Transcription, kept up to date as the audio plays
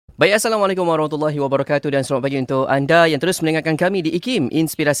Baik, Assalamualaikum warahmatullahi wabarakatuh dan selamat pagi untuk anda yang terus mendengarkan kami di IKIM,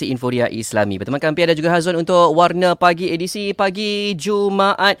 Inspirasi Inforia Islami. Bertemankan Pia dan juga Hazwan untuk Warna Pagi edisi pagi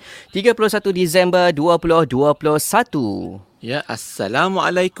Jumaat 31 Disember 2021. Ya,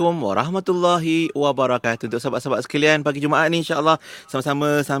 Assalamualaikum warahmatullahi wabarakatuh. Untuk sahabat-sahabat sekalian, pagi Jumaat ni insya-Allah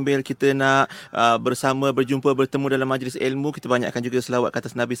sama-sama sambil kita nak berjumpa, bertemu dalam majlis ilmu, kita banyakkan juga selawat ke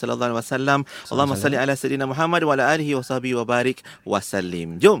atas Nabi sallallahu alaihi wasallam. Allahumma salli ala sayidina Muhammad wa ala alihi wasahbihi wa barik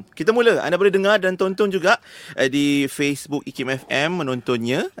wasallim. Jom, kita mula. Anda boleh dengar dan tonton juga di Facebook IKIM FM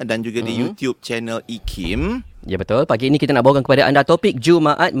menontonnya dan juga di YouTube channel IKIM. Ya, betul. Pagi ini kita nak bawakan kepada anda topik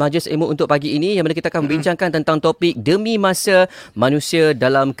Jumaat Majlis Ilmu untuk pagi ini, yang mana kita akan membincangkan tentang topik demi masa manusia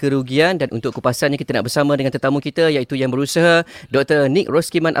dalam kerugian. Dan untuk kupasannya kita nak bersama dengan tetamu kita, iaitu yang berusaha Dr. Nick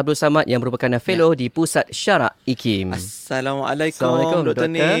Roskiman Abdul Samad yang merupakan fellow di Pusat Syarak IKIM. Assalamualaikum Dr.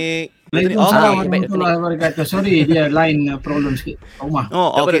 Nick. Waalaikumsalam warahmatullahi wabarakatuh. Sorry, dia line problem sikit rumah.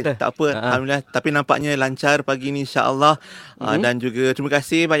 Okey, tak apa. Alhamdulillah. Tapi nampaknya lancar pagi ni insya-Allah. Dan juga terima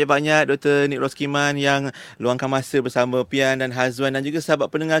kasih banyak-banyak Dr. Nick Roskiman yang luangkan masa bersama Pian dan Hazwan dan juga sahabat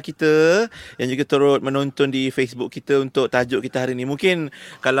pendengar kita yang juga turut menonton di Facebook kita untuk tajuk kita hari ni. Mungkin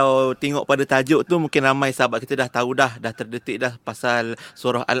kalau tengok pada tajuk tu, mungkin ramai sahabat kita dah tahu dah terdetik dah pasal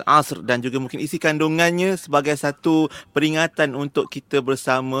surah Al-Asr, dan juga mungkin isi kandungannya sebagai satu peringatan untuk kita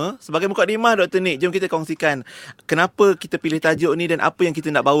bersama. Sebagai mukadimah, Dr. Nick, jom kita kongsikan kenapa kita pilih tajuk ni dan apa yang kita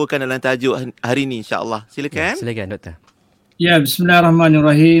nak bawakan dalam tajuk hari ni, insya-Allah. Silakan. Ya, silakan Doktor. Ya,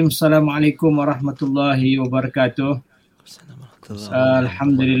 bismillahirrahmanirrahim. Assalamualaikum warahmatullahi wabarakatuh.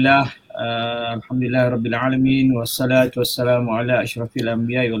 Alhamdulillah. Alhamdulillah Rabbil Alamin. Wassalatu wassalamu ala ashrafil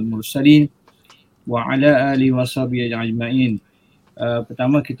anbiya wal mursalin. Wa ala alihi wa sahbihi ajma'in.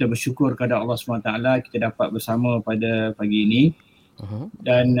 Pertama, kita bersyukur kepada Allah SWT kita dapat bersama pada pagi ini.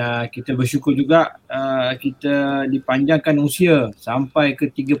 Dan kita bersyukur juga kita dipanjangkan usia sampai ke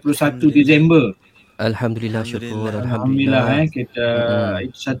 31 Disember. Alhamdulillah, syukur. Alhamdulillah. Kita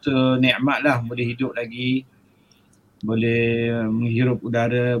itu satu nikmat lah, boleh hidup lagi, boleh menghirup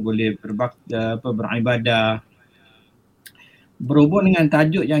udara, boleh beribadah. Berhubung dengan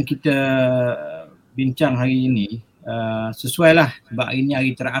tajuk yang kita bincang hari ini, sesuai lah sebab hari ini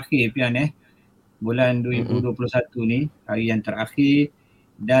hari terakhir Pian, bulan 2021 ni, hari yang terakhir,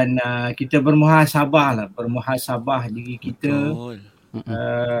 dan kita bermuhasabah diri kita. Betul.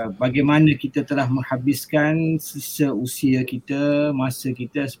 Bagaimana kita telah menghabiskan sisa usia kita, masa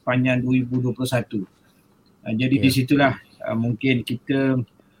kita sepanjang 2021. Jadi di situlah mungkin kita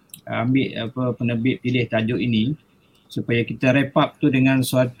ambil penerbit pilih tajuk ini supaya kita wrap up tu dengan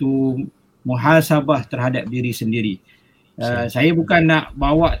suatu muhasabah terhadap diri sendiri. Saya bukan nak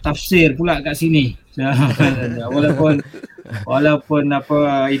bawa tafsir pula kat sini. walaupun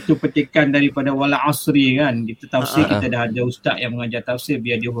apa itu petikan daripada wala asri kan, kita tafsir kita dah ada ustaz yang mengajar tafsir,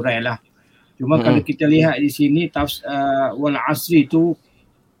 biar dia hurailah. Cuma kalau kita lihat di sini wala asri tu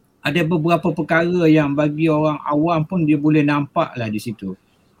ada beberapa perkara yang bagi orang awam pun dia boleh nampak lah di situ.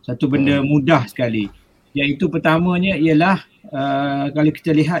 Satu benda mudah sekali, iaitu pertamanya ialah kalau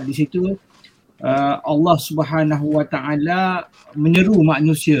kita lihat di situ, Allah Subhanahu Wa Taala menyeru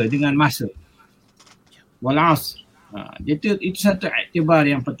manusia dengan masa. Wal asr. Itu satu iktibar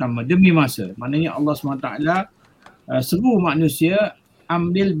yang pertama, demi masa. Maknanya Allah SWT seru manusia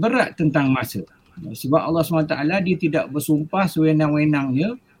ambil berat tentang masa. Sebab Allah SWT dia tidak bersumpah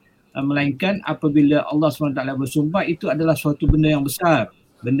sewenang-wenangnya, melainkan apabila Allah SWT bersumpah, itu adalah suatu benda yang besar,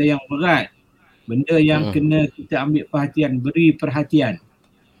 benda yang berat, benda yang kena kita ambil perhatian, beri perhatian.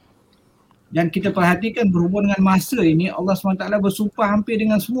 Dan kita perhatikan berhubung dengan masa ini, Allah SWT bersumpah hampir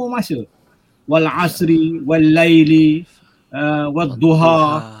dengan semua masa. Wal asri, wal laili, wal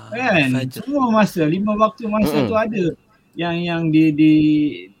duha, kan? Semua masa, 5 waktu masa tu ada yang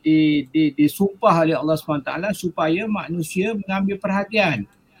disumpah oleh Allah SWT supaya manusia mengambil perhatian.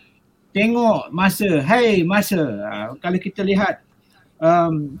 Tengok masa, hai masa. Kalau kita lihat,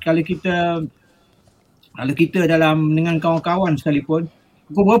 kalau kita dalam dengan kawan-kawan sekalipun,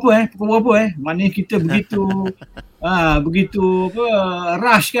 pukul berapa maknanya kita begitu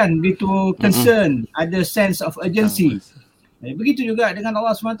rush kan, begitu concern, ada sense of urgency. Begitu juga dengan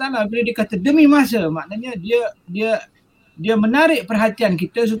Allah SWT, bila dia kata demi masa, maknanya dia menarik perhatian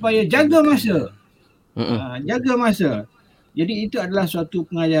kita supaya jaga masa. Jaga masa. Jadi itu adalah suatu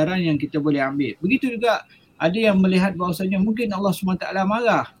pengajaran yang kita boleh ambil. Begitu juga ada yang melihat bahawasanya mungkin Allah SWT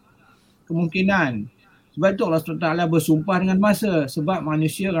marah. Kemungkinan. Sebab itu Allah SWT bersumpah dengan masa. Sebab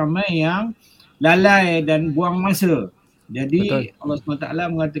manusia ramai yang lalai dan buang masa. Jadi betul. Allah SWT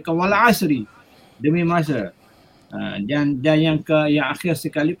mengatakan wala asri, demi masa. Dan yang akhir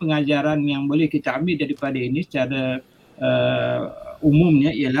sekali pengajaran yang boleh kita ambil daripada ini secara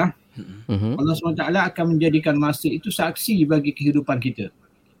umumnya ialah Mhm. Allah SWT akan menjadikan masa itu saksi bagi kehidupan kita.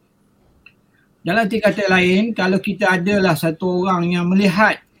 Dalam kata lain, kalau kita adalah satu orang yang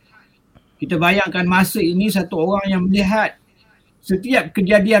melihat, kita bayangkan masa ini satu orang yang melihat setiap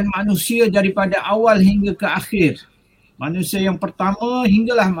kejadian manusia daripada awal hingga ke akhir. Manusia yang pertama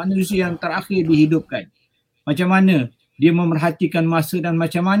hinggalah manusia yang terakhir dihidupkan. Macam mana dia memerhatikan masa dan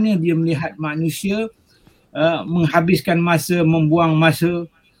macam mana dia melihat manusia menghabiskan masa, membuang masa.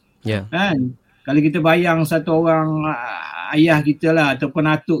 Ya. Kan? Kalau kita bayang satu orang ayah kita lah ataupun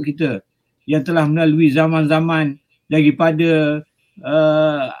atuk kita yang telah melalui zaman-zaman daripada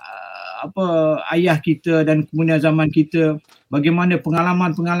ayah kita dan kemudian zaman kita, bagaimana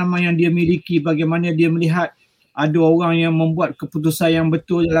pengalaman-pengalaman yang dia miliki, bagaimana dia melihat ada orang yang membuat keputusan yang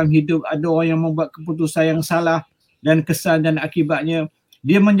betul dalam hidup, ada orang yang membuat keputusan yang salah dan kesan dan akibatnya.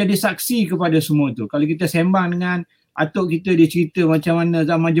 Dia menjadi saksi kepada semua tu. Kalau kita sembang dengan atuk kita, dia cerita macam mana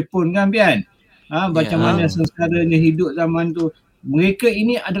zaman Jepun kan Pian? Macam mana sengsaranya hidup zaman tu. Mereka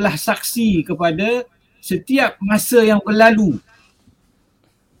ini adalah saksi kepada setiap masa yang berlalu.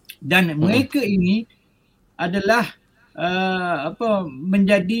 Dan mereka ini adalah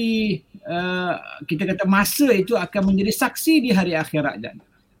menjadi kita kata masa itu akan menjadi saksi di hari akhirat. Dan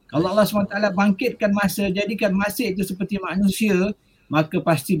kalau Allah SWT bangkitkan masa, jadikan masa itu seperti manusia, maka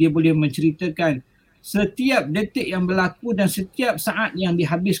pasti dia boleh menceritakan setiap detik yang berlaku dan setiap saat yang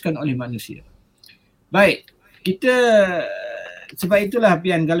dihabiskan oleh manusia. Baik, sebab itulah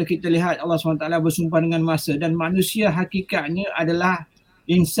Pian, kalau kita lihat Allah SWT bersumpah dengan masa, dan manusia hakikatnya adalah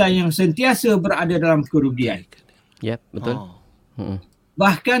insan yang sentiasa berada dalam kerugian. Ya, betul.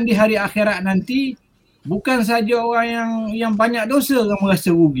 Bahkan di hari akhirat nanti, bukan saja orang yang banyak dosa akan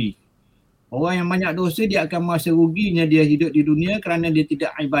merasa rugi. Orang yang banyak dosa dia akan merasa ruginya dia hidup di dunia kerana dia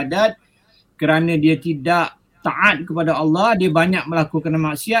tidak ibadat, kerana dia tidak taat kepada Allah, dia banyak melakukan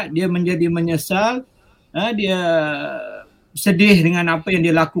maksiat, dia menjadi menyesal, dia sedih dengan apa yang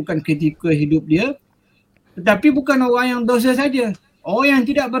dia lakukan ketika hidup dia. Tetapi bukan orang yang dosa saja. Orang yang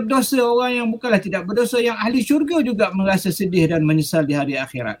tidak berdosa, orang yang bukanlah tidak berdosa, yang ahli syurga juga merasa sedih dan menyesal di hari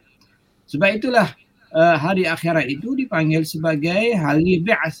akhirat. Sebab itulah hari akhirat itu dipanggil sebagai hari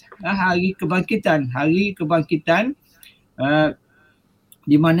bi'ats, hari kebangkitan. Hari kebangkitan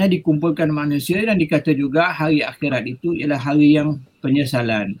di mana dikumpulkan manusia, dan dikata juga hari akhirat itu ialah hari yang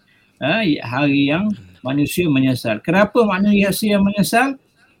penyesalan. Hari yang manusia menyesal. Kenapa manusia menyesal?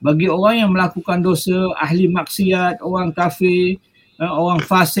 Bagi orang yang melakukan dosa, ahli maksiat, orang kafir, orang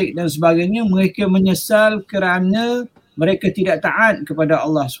fasik dan sebagainya, mereka menyesal kerana mereka tidak taat kepada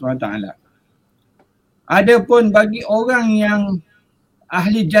Allah SWT. Adapun bagi orang yang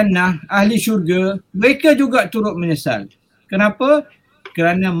ahli jannah, ahli syurga, mereka juga turut menyesal. Kenapa?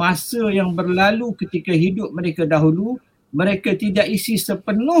 Kerana masa yang berlalu ketika hidup mereka dahulu, mereka tidak isi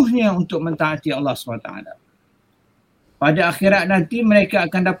sepenuhnya untuk mentaati Allah SWT. Pada akhirat nanti mereka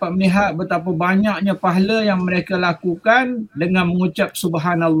akan dapat melihat betapa banyaknya pahala yang mereka lakukan dengan mengucap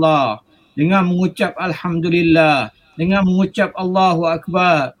subhanallah, dengan mengucap alhamdulillah, dengan mengucap Allahu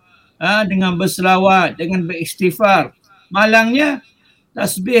Akbar, dengan berselawat, dengan beristighfar. Malangnya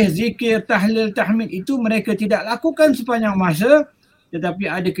tasbih, zikir, tahlil, tahmid itu mereka tidak lakukan sepanjang masa, tetapi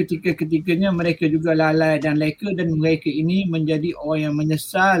ada ketika-ketikanya mereka juga lalai dan leka, dan mereka ini menjadi orang yang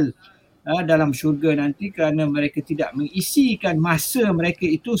menyesal dalam syurga nanti kerana mereka tidak mengisikan masa mereka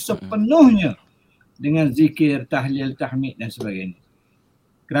itu sepenuhnya dengan zikir, tahlil, tahmid dan sebagainya.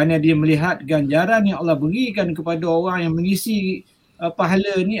 Kerana dia melihat ganjaran yang Allah berikan kepada orang yang mengisi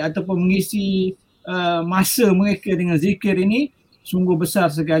pahala ni ataupun mengisi masa mereka dengan zikir ini sungguh besar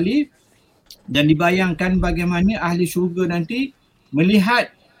sekali. Dan dibayangkan bagaimana ahli syurga nanti melihat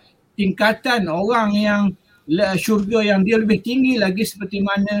tingkatan orang yang syurga yang dia lebih tinggi lagi, seperti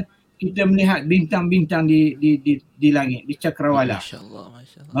mana kita melihat bintang-bintang di langit, di cakrawala.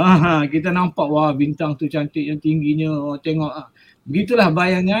 Masya-Allah. Kita nampak wah bintang tu cantik yang tingginya, tengok. Begitulah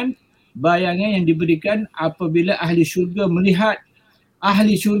bayangan yang diberikan apabila ahli syurga melihat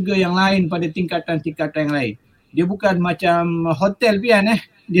ahli syurga yang lain pada tingkatan-tingkatan yang lain. Dia bukan macam hotel Pian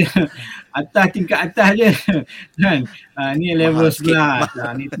dia atas, tingkat atas je kan. Ni level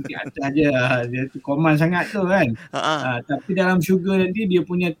 11, ni tingkat atas je, dia tu command sangat tu kan. Tapi dalam syurga nanti dia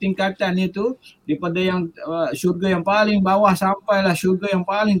punya tingkatan dia tu, daripada yang syurga yang paling bawah sampailah syurga yang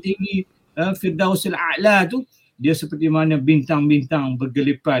paling tinggi, Firdausil A'la tu, dia seperti mana bintang-bintang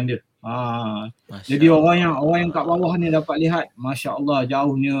bergelipan dia. Jadi orang yang kat bawah ni dapat lihat, masya-Allah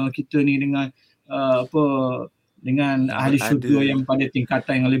jauhnya kita ni dengan dengan ahli syurga yang pada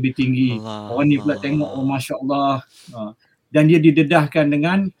tingkatan yang lebih tinggi. Orang ni pula tengok, oh masya-Allah. Dan dia didedahkan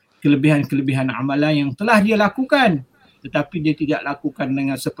dengan kelebihan-kelebihan amalan yang telah dia lakukan tetapi dia tidak lakukan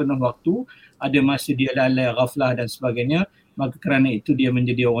dengan sepenuh waktu, ada masa dia lalai, ghaflah dan sebagainya, maka kerana itu dia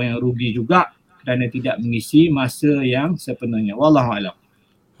menjadi orang yang rugi juga kerana tidak mengisi masa yang sepenuhnya. Wallahu a'lam.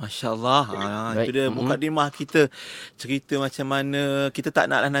 Masya Allah. Itu dia mukadimah kita. Cerita macam mana kita tak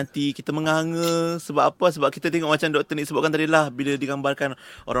naklah nanti kita menganga. Sebab apa? Sebab kita tengok macam Dr. Nick sebutkan tadi lah, bila digambarkan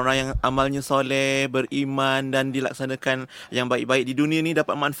orang-orang yang amalnya soleh, beriman dan dilaksanakan yang baik-baik di dunia ni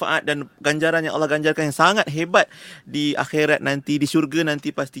dapat manfaat dan ganjaran yang Allah ganjarkan yang sangat hebat di akhirat nanti, di syurga nanti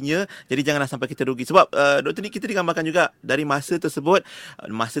pastinya. Jadi janganlah sampai kita rugi. Sebab Dr. Nick, kita digambarkan juga dari masa tersebut,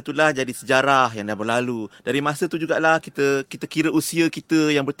 masa itulah jadi sejarah yang dah berlalu. Dari masa tu jugalah kita kira usia kita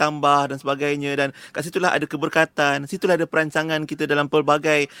yang bertambah dan sebagainya, dan kat situlah ada keberkatan, situlah ada perancangan kita dalam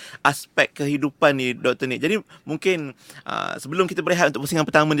pelbagai aspek kehidupan ni, Dr. Nick. Jadi mungkin sebelum kita berehat untuk pusingan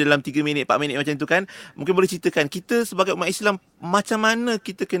pertama di dalam 3 minit, 4 minit macam tu kan, mungkin boleh ceritakan kita sebagai umat Islam macam mana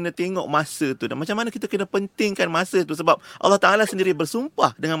kita kena tengok masa tu dan macam mana kita kena pentingkan masa tu, sebab Allah Ta'ala sendiri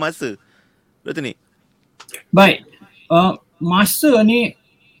bersumpah dengan masa. Dr. Nick. Baik, masa ni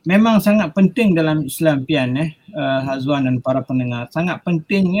memang sangat penting dalam Islam, Pian, Hazwan dan para pendengar. Sangat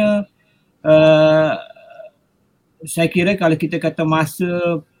pentingnya, saya kira kalau kita kata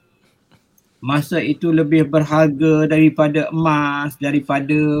masa itu lebih berharga daripada emas,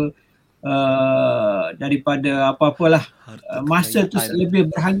 daripada apa-apalah. Masa itu lebih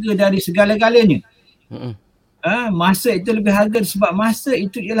berharga dari segala-galanya. Masa itu lebih harga sebab masa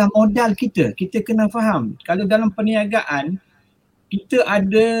itu ialah modal kita. Kita kena faham, kalau dalam perniagaan kita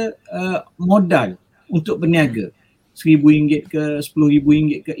ada modal untuk berniaga, RM1,000 ke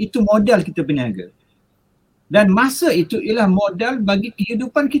RM10,000 ke, itu modal kita berniaga. Dan masa itu ialah modal bagi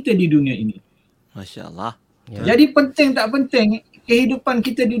kehidupan kita di dunia ini. Masya Allah. Ya. Jadi penting tak penting, kehidupan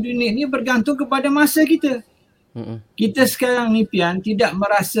kita di dunia ini bergantung kepada masa kita. Kita sekarang ni, Pian, tidak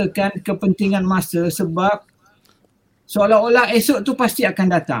merasakan kepentingan masa sebab seolah-olah esok tu pasti akan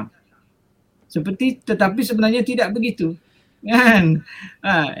datang. Tetapi sebenarnya tidak begitu. Kan?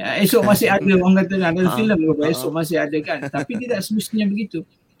 Esok masih ada, orang kata ada filem ke esok masih ada kan, tapi tidak semestinya begitu.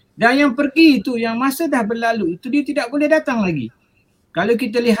 Dan yang pergi itu, yang masa dah berlalu itu, dia tidak boleh datang lagi. Kalau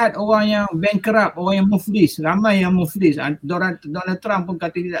kita lihat orang yang bankrupt, orang yang muflis, ramai yang muflis. Donald Trump pun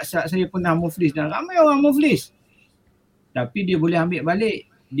kata tidak, saya pernah muflis, dan ramai orang muflis. Tapi dia boleh ambil balik,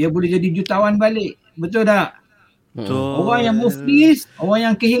 dia boleh jadi jutawan balik. Betul tak? Betul. Orang yang muflis, orang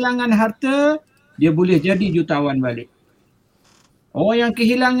yang kehilangan harta, dia boleh jadi jutawan balik. Orang yang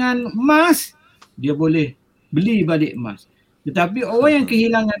kehilangan emas, dia boleh beli balik emas. Tetapi orang yang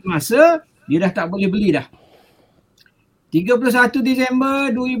kehilangan masa, dia dah tak boleh beli dah. 31 Disember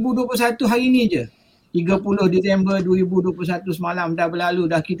 2021 hari ni je. 30 Disember 2021 semalam dah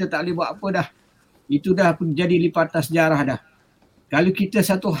berlalu dah, kita tak boleh buat apa dah. Itu dah jadi lipatan sejarah dah. Kalau kita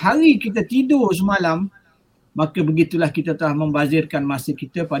satu hari kita tidur semalam, maka begitulah kita telah membazirkan masa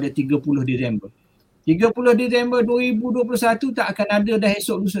kita pada 30 Disember. 30 Disember 2021 tak akan ada dah,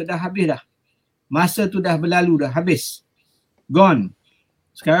 esok lusa dah habis dah. Masa tu dah berlalu dah, habis. Gone.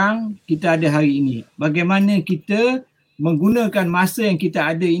 Sekarang kita ada hari ini. Bagaimana kita menggunakan masa yang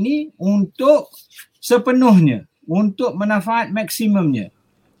kita ada ini untuk sepenuhnya, untuk manfaat maksimumnya.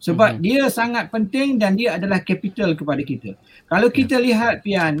 Sebab dia sangat penting dan dia adalah capital kepada kita. Kalau kita lihat,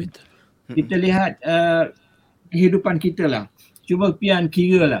 Pian, kita lihat kehidupan kita lah. Cuba Pian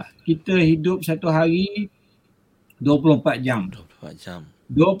kira lah, kita hidup satu hari 24 jam.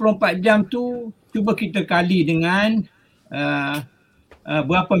 24 jam tu cuba kita kali dengan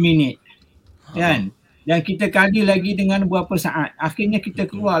berapa minit. Kan? Dan kita kali lagi dengan berapa saat. Akhirnya kita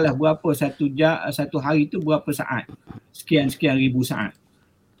keluarlah berapa satu hari tu berapa saat. Sekian ribu saat.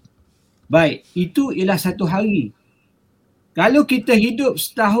 Baik, itu ialah satu hari. Kalau kita hidup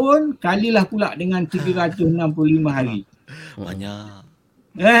setahun, kalilah pula dengan 365 hari. Banyak.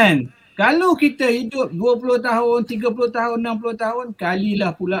 Kan? Kalau kita hidup 20 tahun, 30 tahun, 60 tahun,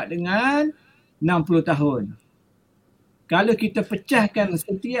 kalilah pula dengan 60 tahun. Kalau kita pecahkan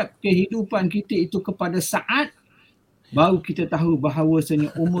setiap kehidupan kita itu kepada saat, baru kita tahu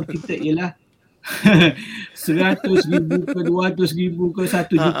bahawasanya umur kita ialah 100,000 ke 200,000 ke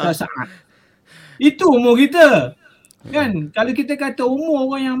 1 juta saat. Itu umur kita. Kan, kalau kita kata umur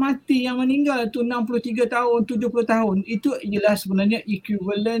orang yang mati, yang meninggal tu 63 tahun, 70 tahun, itu ialah sebenarnya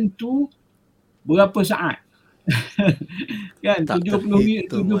equivalent to berapa saat. Kan,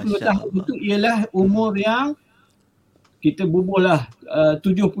 70 tahun itu ialah umur yang kita bubuhlah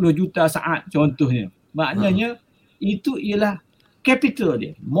 70 juta saat contohnya. Maknanya itu ialah capital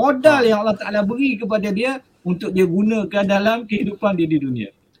dia, modal yang Allah Ta'ala beri kepada dia untuk dia gunakan dalam kehidupan dia di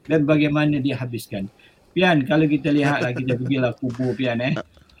dunia. Dan bagaimana dia habiskan. Pian, kalau kita lihatlah, kita pergilah kubur, Pian,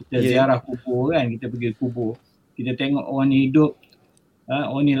 kita ziarah kubur kan, kita pergi kubur. Kita tengok orang ni hidup,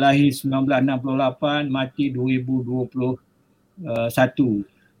 orang ni lahir 1968, mati 2021.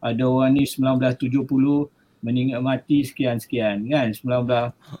 Ada orang ni 1970, meninggal mati sekian-sekian kan,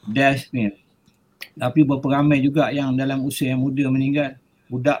 19 death ni. Tapi berapa ramai juga yang dalam usia yang muda meninggal,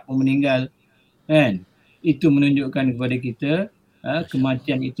 budak pun meninggal kan. Itu menunjukkan kepada kita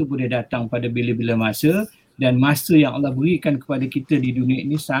kematian itu boleh datang pada bila-bila masa, dan masa yang Allah berikan kepada kita di dunia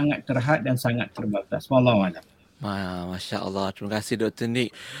ini sangat terhad dan sangat terbatas. Wallahualam. Masya Allah. Terima kasih Dr. Nick.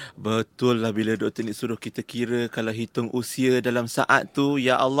 Betul lah bila Dr. Nick suruh kita kira, kalau hitung usia dalam saat tu,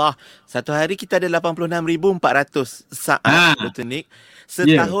 ya Allah, satu hari kita ada 86,400 saat Dr. Nick.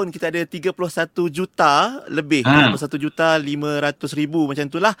 Setahun kita ada 31 juta lebih, 31,500,000 macam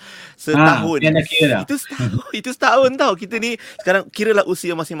itulah setahun. Itu setahun tau. Kita ni sekarang kiralah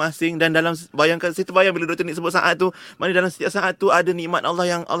usia masing-masing, dan dalam bayangkan, saya terbayang bila Dr. Nick sebut saat tu, mana dalam setiap saat tu ada nikmat Allah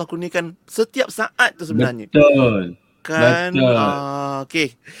yang Allah kurniakan setiap saat tu sebenarnya. Betul. Kan?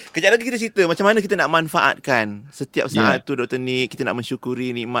 Okey. Kejap lagi kita cerita macam mana kita nak manfaatkan setiap saat tu Dr. Nick. Kita nak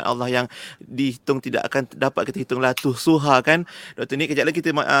mensyukuri nikmat Allah yang dihitung tidak akan dapat kita hitung lah suha kan Dr. Nick. Kejap lagi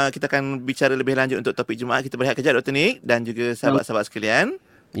kita akan bicara lebih lanjut untuk topik Jumaat. Kita berehat kejap Dr. Nick dan juga sahabat-sahabat sekalian.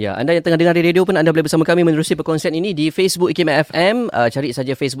 Ya, anda yang tengah dengar di radio pun anda boleh bersama kami menerusi perkongsian ini di Facebook IKIM FM. Cari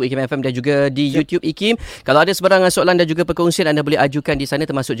saja Facebook IKIM FM dan juga di YouTube IKIM. Kalau ada sebarang soalan dan juga perkongsian, anda boleh ajukan di sana,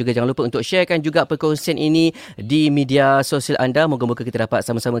 termasuk juga jangan lupa untuk sharekan juga perkongsian ini di media sosial anda. Moga-moga kita dapat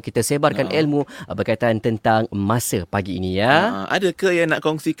sama-sama kita sebarkan ilmu berkaitan tentang masa pagi ini ya. Adakah yang nak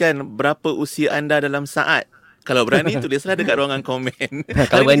kongsikan berapa usia anda dalam saat? Kalau berani tulislah dekat ruangan komen.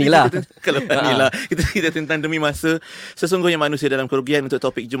 Kalau beranilah. Kalau beranilah. Kita cerita tentang demi masa sesungguhnya manusia dalam kerugian untuk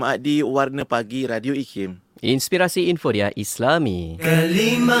topik Jumaat di Warna Pagi Radio IKIM. Inspirasi Inforia Islami.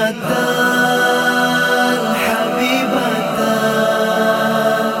 Kalimatan habibatan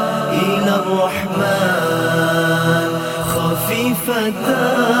ila rahman khafifatan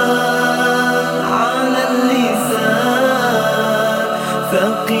ala lisan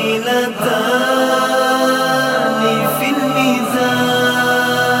thaqilatan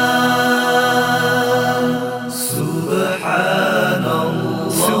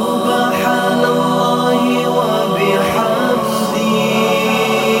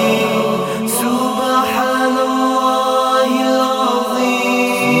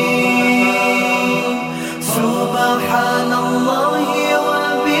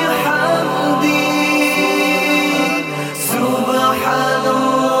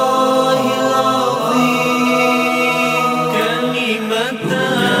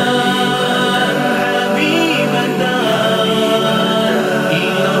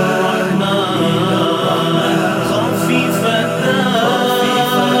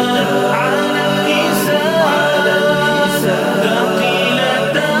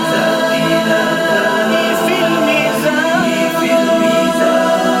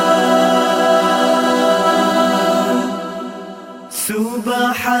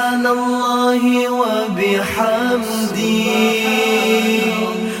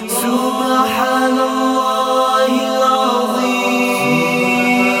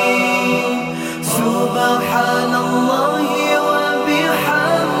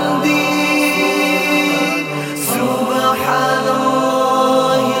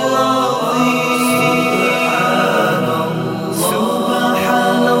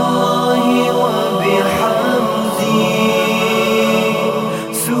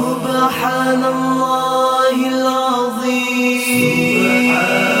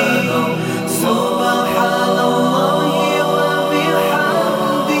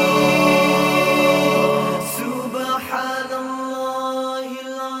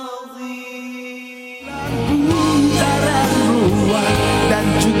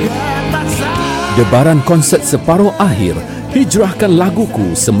Debaran konsert separuh akhir, hijrahkan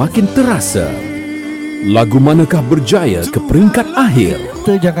laguku semakin terasa. Lagu manakah berjaya ke peringkat akhir?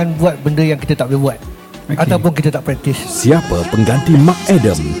 Kita jangan buat benda yang kita tak boleh buat, ataupun kita tak praktis. Siapa pengganti Mark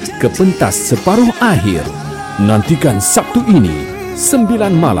Adam ke pentas separuh akhir? Nantikan Sabtu ini 9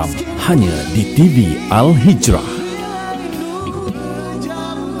 malam hanya di TV Al Hijrah.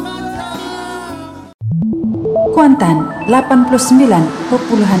 Kuantan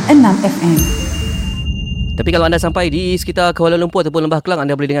 89.6 FM. Tapi kalau anda sampai di sekitar Kuala Lumpur ataupun Lembah Kelang,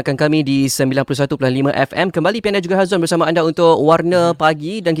 anda boleh dengarkan kami di 91.5 FM. Kembali Pian dan juga Hazwan bersama anda untuk Warna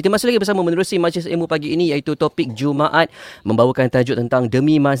Pagi, dan kita masih lagi bersama menerusi Majlis Ilmu pagi ini, iaitu topik Jumaat, membawakan tajuk tentang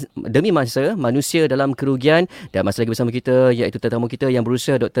demi masa manusia dalam kerugian. Dan masih lagi bersama kita iaitu tetamu kita yang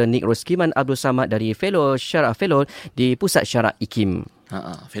berusia Dr. Nick Roskiman Abdul Samad dari Fellow Syarah Fellow di Pusat Syarah IKIM.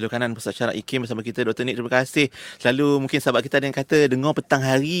 Fellow kanan Pusat Syarak IKIM bersama kita Dr. Nick. Terima kasih. Selalu mungkin sahabat kita ada yang kata dengar petang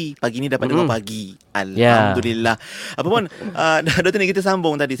hari, pagi ni dapat dengar pagi. Alhamdulillah. Apa pun Dr. Nick, kita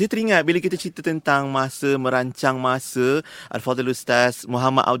sambung tadi. Saya teringat bila kita cerita tentang masa merancang masa Al-Fadhil Ustaz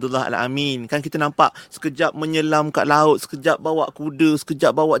Muhammad Abdullah Al-Amin. Kan kita nampak sekejap menyelam kat laut, sekejap bawa kuda,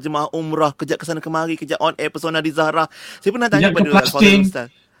 sekejap bawa jemaah umrah, kejap ke sana kemari, kejap on air Pesona di Zahra. Saya pernah tanya pada Al-Fadhil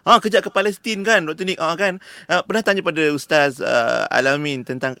Ustaz. Kejap ke Palestin kan Dr. Nick kan. Pernah tanya pada Ustaz Al-Amin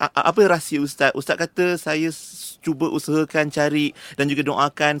tentang apa rahsia Ustaz. Ustaz kata saya cuba usahakan cari dan juga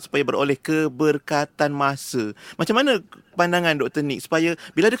doakan supaya beroleh keberkatan masa. Macam mana pandangan Dr. Nick supaya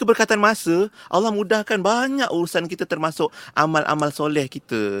bila ada keberkatan masa, Allah mudahkan banyak urusan kita termasuk amal-amal soleh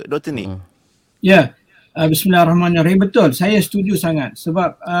kita, Dr. Nick? Ya, bismillahirrahmanirrahim. Betul, saya setuju sangat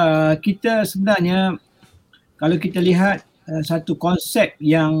sebab kita sebenarnya kalau kita lihat satu konsep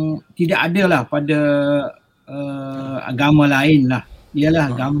yang tidak ada lah pada agama lain lah.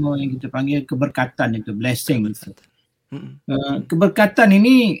 Ialah agama yang kita panggil keberkatan itu, blessing. Keberkatan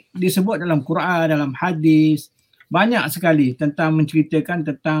ini disebut dalam Quran, dalam hadis. Banyak sekali tentang menceritakan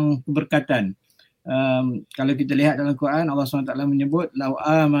tentang keberkatan. Kalau kita lihat dalam Quran, Allah SWT menyebut lau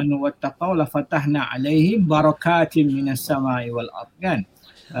amanu wattaqau la fatahna alaihim barakatin minas samai wal ard, kan.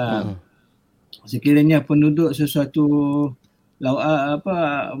 Sekiranya penduduk sesuatu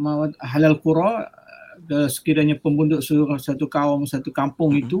halal qura, sekiranya penduduk satu kaum, satu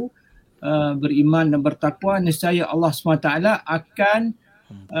kampung itu beriman dan bertakwa, nescaya Allah SWT akan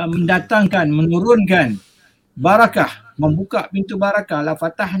mendatangkan, menurunkan barakah, membuka pintu barakah. La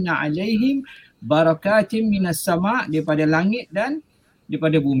fatahna alaihim barakatim minas sama', daripada langit dan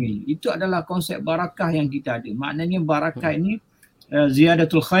daripada bumi. Itu adalah konsep barakah yang kita ada. Maknanya barakah ini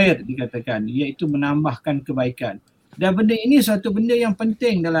ziyadatul khair dikatakan, iaitu menambahkan kebaikan. Dan benda ini satu benda yang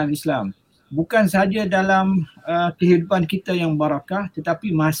penting dalam Islam. Bukan saja dalam kehidupan kita yang barakah,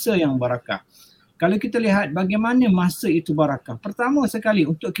 tetapi masa yang barakah. Kalau kita lihat bagaimana masa itu barakah. Pertama sekali,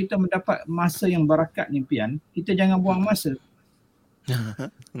 untuk kita mendapat masa yang barakat ni Pian, kita jangan buang masa.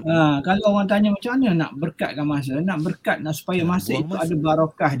 Kalau orang tanya macam mana nak berkatkan masa, nak berkat nak supaya masa itu ada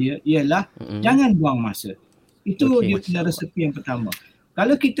barakah dia, ialah jangan buang masa. Itu dia punya resepi yang pertama.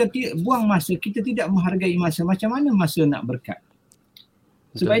 Kalau kita buang masa, kita tidak menghargai masa, macam mana masa nak berkat?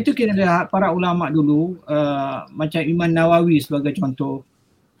 Sebab itu kita lihat para ulama dulu, macam Imam Nawawi sebagai contoh.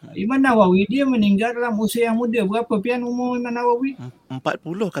 Imam Nawawi dia meninggal dalam usia yang muda. Berapa Pian umur Imam Nawawi?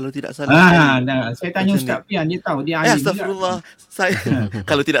 40 kalau tidak salah. Saya tanya Ustaz Pian, dia tahu, dia alim juga. Astagfirullah. Saya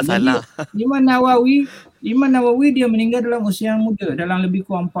kalau tidak salah. Imam Nawawi dia meninggal dalam usia yang muda, dalam lebih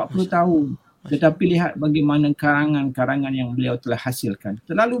kurang 40 tahun. Tetapi lihat bagaimana karangan-karangan yang beliau telah hasilkan.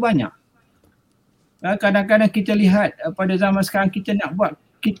 Terlalu banyak. Kadang-kadang kita lihat pada zaman sekarang kita nak buat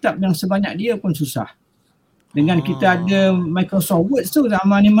kitab yang sebanyak dia pun susah. Dengan kita ada Microsoft Word tu,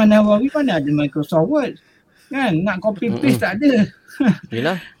 zaman Imam Nawawi mana ada Microsoft Word. Kan, nak copy paste tak ada.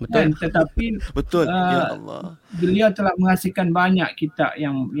 Yalah, betul. Kan? Tetapi betul. Ya Allah. Beliau telah menghasilkan banyak kitab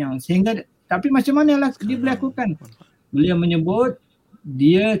yang sehingga, tapi macam mana lah dia lakukan? Beliau menyebut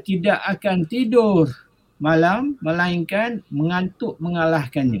dia tidak akan tidur malam melainkan mengantuk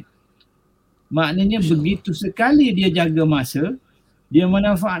mengalahkannya. Maknanya begitu sekali dia jaga masa, dia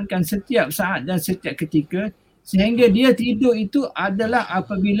memanfaatkan setiap saat dan setiap ketika, sehingga dia tidur itu adalah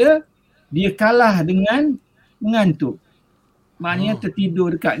apabila dia kalah dengan mengantuk. Maknanya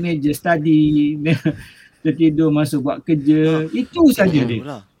tertidur dekat meja study, tertidur masa buat kerja, itu saja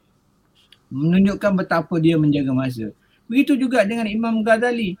dia. Menunjukkan betapa dia menjaga masa. Begitu juga dengan Imam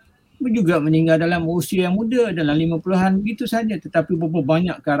Ghazali. Dia juga meninggal dalam usia yang muda, dalam 50-an, begitu saja. Tetapi berapa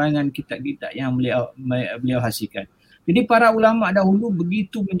banyak karangan kitab-kitab yang beliau hasilkan. Jadi para ulama dahulu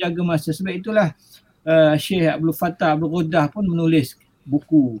begitu menjaga masa. Sebab itulah Syekh Abdul Fattah Abdul Ghoddah pun menulis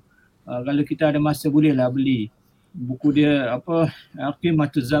buku. Kalau kita ada masa bolehlah beli. Buku dia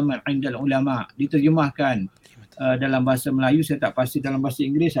Qimatuz Zaman Indal Ulama. Diterjemahkan dalam bahasa Melayu, saya tak pasti dalam bahasa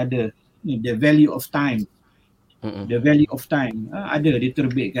Inggeris ada. The Value of Time. The Value of Time. Ada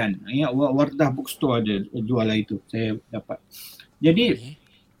diterbitkan. Wardah Bookstore ada jual itu. Saya dapat. Jadi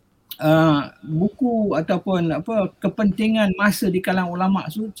buku ataupun kepentingan masa di kalangan ulama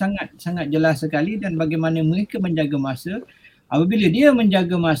itu sangat jelas sekali, dan bagaimana mereka menjaga masa. Apabila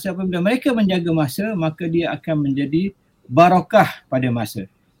mereka menjaga masa, maka dia akan menjadi barakah pada masa.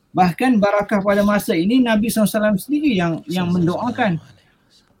 Bahkan barakah pada masa ini Nabi SAW sendiri yang mendoakan.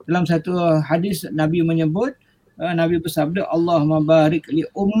 Dalam satu hadis Nabi menyebut, Nabi bersabda, Allahumma barik li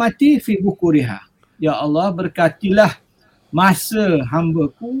ummati fi bukuriha. Ya Allah, berkatilah masa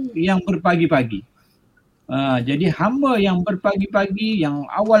hamba-Ku yang berpagi-pagi. Jadi hamba yang berpagi-pagi, yang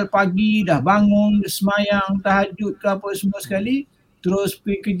awal pagi dah bangun, semayang, tahajud ke apa semua sekali, terus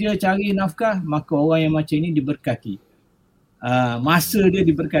pergi kerja cari nafkah, maka orang yang macam ini diberkati. Masa dia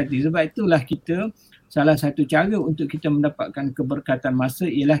diberkati. Sebab itulah kita, salah satu cara untuk kita mendapatkan keberkatan masa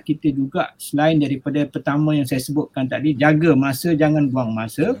ialah kita juga, selain daripada pertama yang saya sebutkan tadi, jaga masa, jangan buang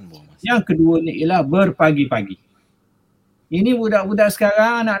masa. Yang kedua ni ialah berpagi-pagi. Ini budak-budak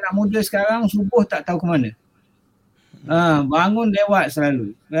sekarang, anak-anak muda sekarang subuh tak tahu ke mana. Bangun lewat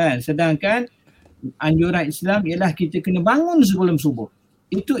selalu, kan? Sedangkan anjuran Islam ialah kita kena bangun sebelum subuh.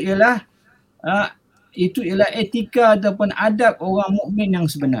 Itu ialah etika ataupun adab orang mukmin yang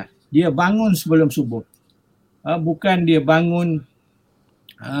sebenar. Dia bangun sebelum subuh. Bukan dia bangun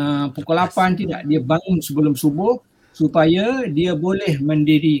pukul 8, tidak. Dia bangun sebelum subuh supaya dia boleh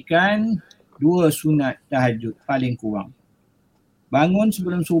mendirikan 2 sunat tahajud paling kurang. Bangun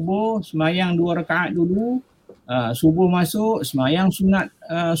sebelum subuh, semayang 2 rakaat dulu, subuh masuk, semayang sunat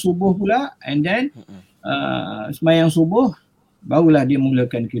subuh pula, and then semayang subuh, barulah dia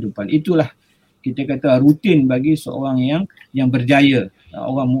mulakan kehidupan. Itulah kita kata rutin bagi seorang yang berjaya,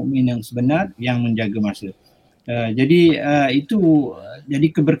 orang mukmin yang sebenar yang menjaga masa. Jadi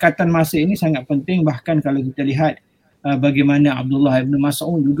keberkatan masa ini sangat penting. Bahkan kalau kita lihat bagaimana Abdullah bin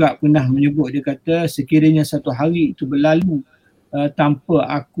Mas'ud juga pernah menyebut, dia kata sekiranya satu hari itu berlalu tanpa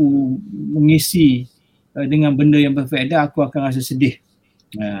aku mengisi dengan benda yang berfaedah, aku akan rasa sedih.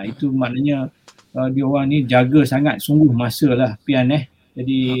 Itu maknanya dia orang ni jaga sangat sungguh masa lah, Pian.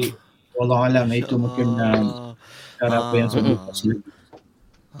 Jadi wallahualam, itu mungkin cara apa yang saya buat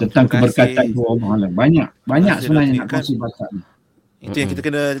tentang keberkatan tu. Wallahualam banyak sebenarnya nak kongsi bakat ni. Itu yang kita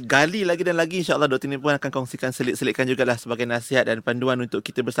kena gali lagi dan lagi. InsyaAllah Dr. Nick pun akan kongsikan selit-selitkan jugalah sebagai nasihat dan panduan untuk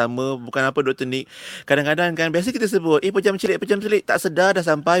kita bersama. Bukan apa Dr. Nick, kadang-kadang kan biasa kita sebut pejam celik, tak sedar dah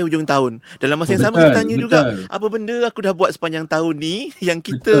sampai hujung tahun. Dalam masa yang sama kita tanya juga, apa benda aku dah buat sepanjang tahun ni yang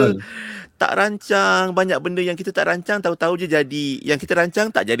kita tak rancang. Banyak benda yang kita tak rancang, tahu-tahu je jadi. Yang kita rancang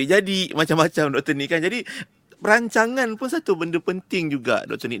tak jadi-jadi, macam-macam Dr. Nick kan. Jadi rancangan pun satu benda penting juga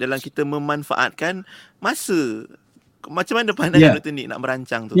Dr. Nick dalam kita memanfaatkan masa. Macam mana pandangan Dr. Nick nak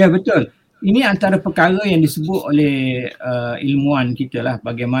merancang tu? Ya, betul. Ini antara perkara yang disebut oleh ilmuwan kita lah.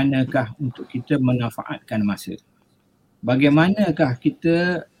 Bagaimanakah untuk kita memanfaatkan masa? Bagaimanakah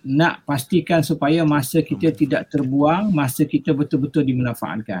kita nak pastikan supaya masa kita tidak terbuang, masa kita betul-betul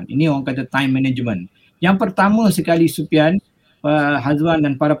dimanfaatkan? Ini orang kata time management. Yang pertama sekali, Sufian, Hazwan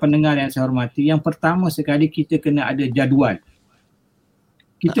dan para pendengar yang saya hormati, yang pertama sekali kita kena ada jadual.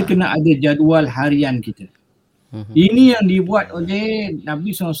 Kita kena ada jadual harian kita. Ini yang dibuat oleh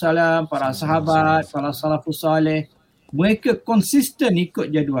Nabi SAW, para sahabat, para salafus salih. Mereka konsisten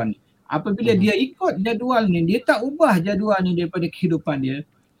ikut jadual ni. Apabila dia ikut jadual ni, dia tak ubah jadual ni daripada kehidupan dia,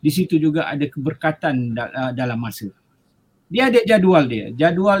 di situ juga ada keberkatan dalam masa. Dia ada jadual dia.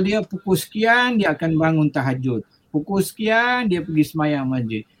 Jadual dia pukul sekian dia akan bangun tahajud. Pukul sekian dia pergi semayang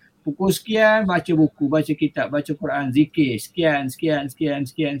masjid. Pukul sekian baca buku, baca kitab, baca Quran, zikir, sekian.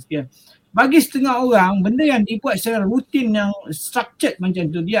 Bagi setengah orang, benda yang dibuat secara rutin yang structured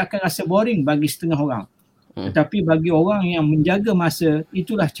macam tu, dia akan rasa boring bagi setengah orang. Tetapi bagi orang yang menjaga masa,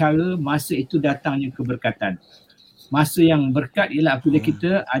 itulah cara masa itu datangnya keberkatan. Masa yang berkat ialah apabila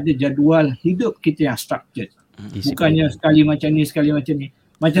kita ada jadual hidup kita yang structured. Bukannya sekali macam ni, sekali macam ni.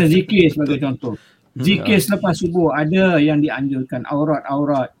 Macam zikir sebagai contoh. Zikir selepas subuh ada yang dianjurkan,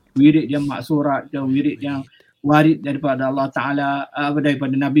 aurat-aurat, wirid yang maksurat, wirid yang warid daripada Allah Ta'ala,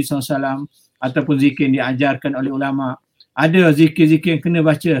 daripada Nabi SAW, ataupun zikir yang diajarkan oleh ulama. Ada zikir-zikir yang kena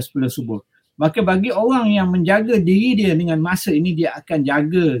baca sebelum subuh. Maka bagi orang yang menjaga diri dia dengan masa ini, dia akan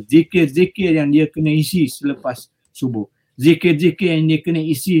jaga zikir-zikir yang dia kena isi selepas subuh. Zikir-zikir yang dia kena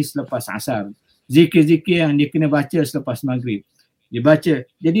isi selepas asar. Zikir-zikir yang dia kena baca selepas maghrib. Dia baca.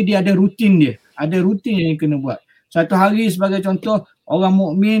 Jadi dia ada rutin dia. Ada rutin yang dia kena buat. Satu hari sebagai contoh, orang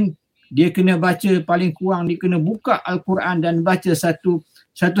mukmin dia kena baca paling kurang, dia kena buka Al-Quran dan baca satu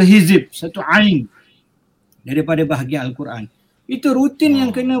hizib, satu ain daripada bahagian Al-Quran. Itu rutin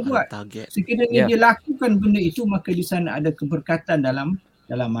yang kena buat. Sekiranya dia lakukan benda itu, maka di sana ada keberkatan dalam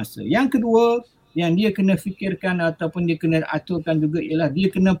masa. Yang kedua, yang dia kena fikirkan ataupun dia kena aturkan juga ialah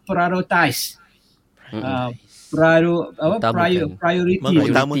dia kena prioritize. Priority.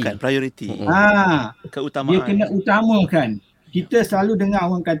 Mengutamakan priority. Keutamaan. Dia kena utamakan. Kita selalu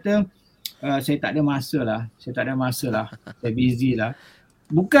dengar orang kata, saya tak ada masa lah, saya busy lah.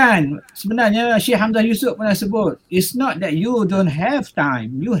 Bukan, sebenarnya Syekh Hamzah Yusuf pernah sebut, it's not that you don't have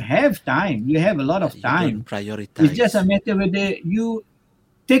time, you have time, you have a lot of time. It's just a matter whether you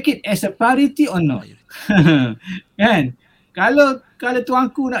take it as a priority or not. Kan? Kalau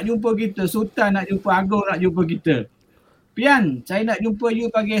tuanku nak jumpa kita, Sultan nak jumpa, Agong nak jumpa kita, Pian, saya nak jumpa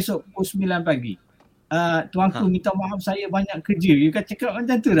you pagi esok pukul 9 pagi. tuanku minta maaf saya banyak kerja. You kan cakap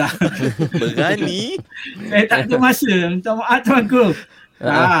macam tu dah. Berani. Saya tak ada masa. Minta maaf tuanku.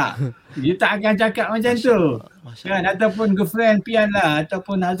 You tak akan cakap macam tu. Kan? Ataupun girlfriend Pian lah.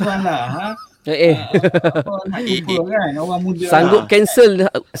 Ataupun Azwan lah. Apa nak jumpa kan. Orang muda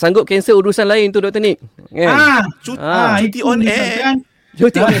Sanggup cancel urusan lain tu Dr. Nick. Kan? Cuti on air. Kan?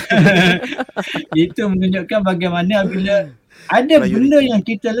 Itu menunjukkan bagaimana bila ada benda yang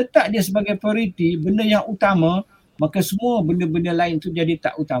kita letak dia sebagai prioriti, benda yang utama, maka semua benda-benda lain tu jadi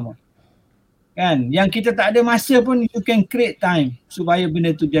tak utama. Kan? Yang kita tak ada masa pun, you can create time supaya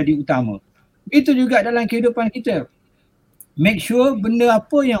benda tu jadi utama. Itu juga dalam kehidupan kita. Make sure benda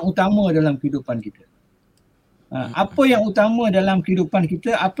apa yang utama dalam kehidupan kita. Apa yang utama dalam kehidupan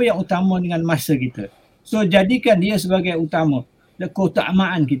kita, apa yang utama dengan masa kita. So jadikan dia sebagai utama,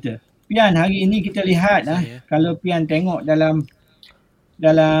 keutamaan kita. Pian, hari ini kita lihat kalau Pian tengok dalam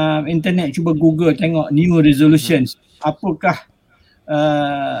internet, cuba Google tengok new resolutions. Apakah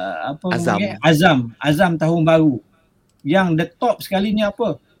azam tahun baru. Yang the top sekali ni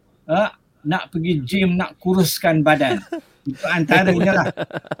apa? Nak pergi gym, nak kuruskan badan. Itu antaranya lah.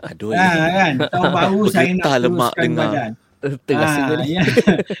 Aduh. Kan? Tahun baru saya nak kuruskan badan.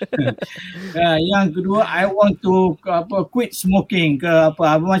 Yang kedua, I want to quit smoking ke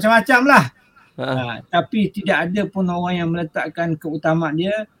apa macam-macam lah. Tapi tidak ada pun orang yang meletakkan keutamaan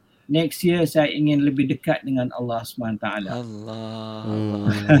dia. Next year saya ingin lebih dekat dengan Allah SWT.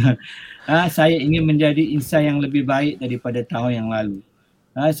 Saya ingin menjadi insan yang lebih baik daripada tahun yang lalu.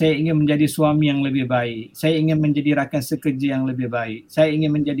 Saya ingin menjadi suami yang lebih baik. Saya ingin menjadi rakan sekerja yang lebih baik. Saya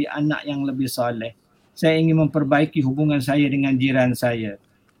ingin menjadi anak yang lebih soleh. Saya ingin memperbaiki hubungan saya dengan jiran saya.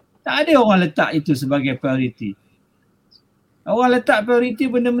 Tak ada orang letak itu sebagai prioriti. Orang letak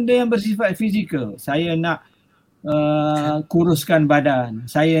prioriti benda-benda yang bersifat fizikal. Saya nak kuruskan badan.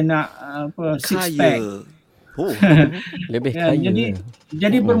 Saya nak six pack. Lebih kaya.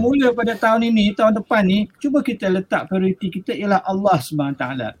 Jadi bermula pada tahun ini, tahun depan ni, cuba kita letak prioriti kita ialah Allah SWT.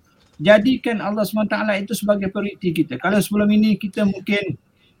 Jadikan Allah SWT itu sebagai prioriti kita. Kalau sebelum ini kita mungkin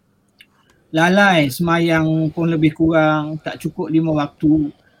lalai, semayang pun lebih kurang, tak cukup 5 waktu,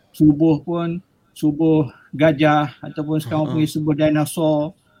 subuh pun subuh gajah ataupun sekarang punya subuh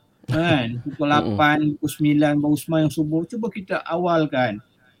dinosaur, kan, pukul 8, pukul 9 baru semayang subuh. Cuba kita awalkan,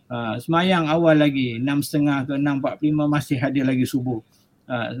 semayang awal lagi 6.30 ke 6.45 masih ada lagi subuh.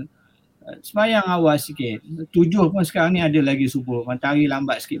 Semayang awal sikit, 7 pun sekarang ni ada lagi subuh, matahari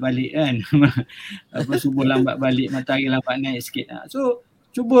lambat sikit balik kan. Subuh lambat balik, matahari lambat naik sikit. So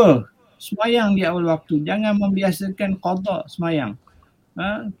cuba semayang di awal waktu. Jangan membiasakan qada semayang.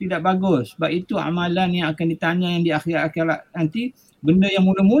 Tidak bagus. Sebab itu amalan yang akan ditanya yang di akhirat nanti. Benda yang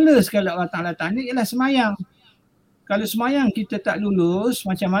mula-mula sekali Allah Ta'ala tanya ialah semayang. Kalau semayang kita tak lulus,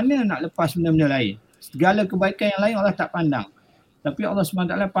 macam mana nak lepas benda-benda lain? Segala kebaikan yang lain Allah tak pandang. Tapi Allah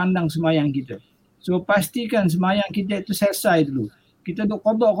SWT pandang semayang kita. So pastikan semayang kita itu selesai dulu. Kita duk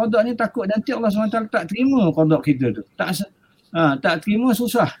qada ni takut nanti Allah SWT tak terima qada kita tu. Tak terima,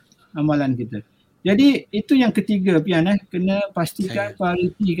 susah amalan kita. Jadi itu yang ketiga Pian, kena pastikan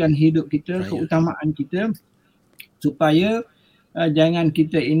prioritikan hidup kita, keutamaan kita supaya jangan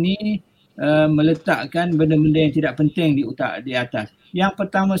kita ini meletakkan benda-benda yang tidak penting di atas. Yang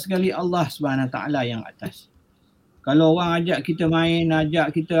pertama sekali Allah SWT yang atas. Kalau orang ajak kita main,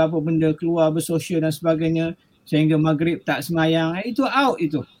 ajak kita apa benda keluar bersosial dan sebagainya sehingga maghrib tak semayang, itu out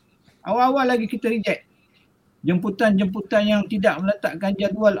itu. Awal-awal lagi kita reject. Jemputan-jemputan yang tidak meletakkan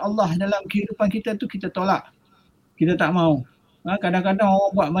jadual Allah dalam kehidupan kita tu kita tolak. Kita tak mau. Kadang-kadang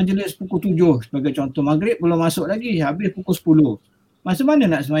orang buat majlis pukul 7 sebagai contoh. Maghrib belum masuk lagi, habis pukul 10. Macam mana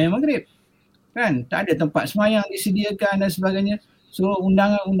nak semayang maghrib? Kan? Tak ada tempat semayang disediakan dan sebagainya. So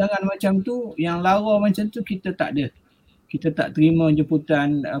undangan-undangan macam tu, yang lara macam tu kita tak ada. Kita tak terima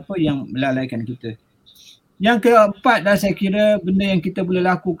jemputan apa yang melalaikan kita. Yang keempat dah saya kira benda yang kita boleh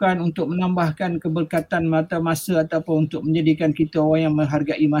lakukan untuk menambahkan keberkatan masa ataupun untuk menjadikan kita orang yang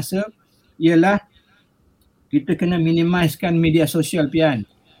menghargai masa ialah kita kena minimizekan media sosial Pian.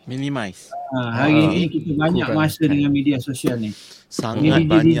 Minimize. Hari ini kita banyak masa dengan media sosial ni. Sangat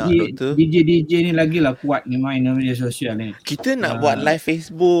banyak doktor. DJ ni lagilah kuat ni main dalam media sosial ni. Kita nak buat live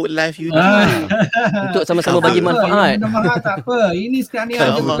Facebook, live YouTube. Untuk sama-sama bagi manfaat. Tak apa. Ini sekarang ni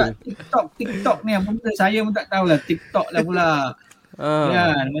ada buka TikTok ni yang benda saya pun tak tahulah. TikTok lah pula.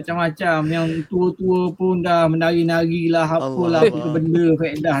 Kan, macam-macam yang tua-tua pun dah menari-nari lah, apalah apa benda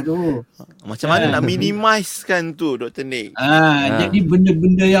faedah tu. Macam mana nak minimizekan tu Dr. Nick? Jadi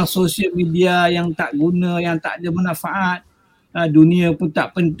benda-benda yang sosial media yang tak guna, yang tak ada manfaat, dunia pun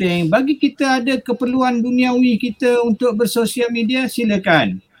tak penting. Bagi kita ada keperluan duniawi kita untuk bersosial media,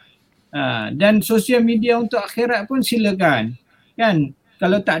 silakan. Dan sosial media untuk akhirat pun silakan. Kan?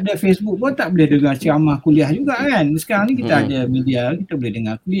 Kalau tak ada Facebook pun tak boleh dengar ceramah kuliah juga kan. Sekarang ni kita ada media, kita boleh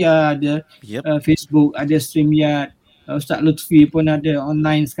dengar kuliah, ada Facebook, ada StreamYard. Ustaz Lutfi pun ada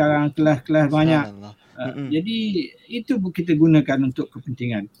online sekarang, kelas-kelas banyak. Jadi itu kita gunakan untuk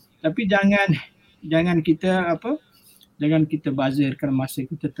kepentingan. Tapi jangan kita bazirkan masa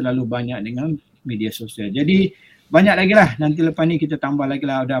kita terlalu banyak dengan media sosial. Jadi banyak lagi lah, nanti lepas ni kita tambah lagi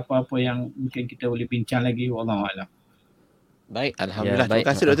lah, ada apa-apa yang mungkin kita boleh bincang lagi. Wallahualam. Baik, Alhamdulillah. Terima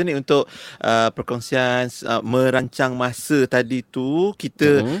kasih Dr. Nick untuk perkongsian merancang masa tadi tu.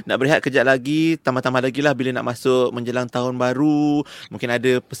 Kita nak berehat kejap lagi, tambah-tambah lagi lah bila nak masuk menjelang tahun baru. Mungkin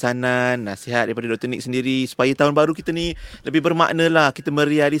ada pesanan, nasihat daripada Dr. Nick sendiri supaya tahun baru kita ni lebih bermakna lah. Kita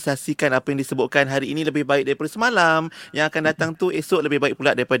merealisasikan apa yang disebutkan hari ini lebih baik daripada semalam. Yang akan datang tu esok lebih baik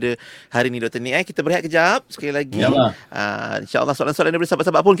pula daripada hari ini Dr. Nick. Kita berehat kejap sekali lagi. InsyaAllah soalan-soalan daripada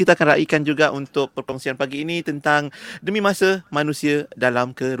sahabat-sahabat pun kita akan raikan juga untuk perkongsian pagi ini tentang demi masa manusia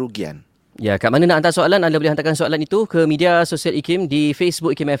dalam kerugian. Ya, kat mana nak hantar soalan, anda boleh hantarkan soalan itu ke media sosial IKIM di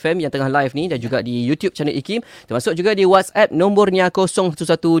Facebook IKIM FM yang tengah live ni dan juga di YouTube channel IKIM. Termasuk juga di WhatsApp nombornya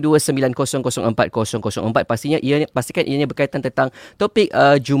 0112900404. Pastikan ianya berkaitan tentang topik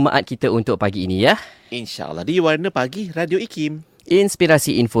Jumaat kita untuk pagi ini ya. InsyaAllah di Warna Pagi Radio IKIM.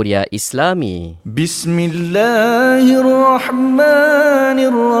 Inspirasi Inforia Islami.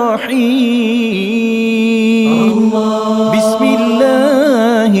 Bismillahirrahmanirrahim.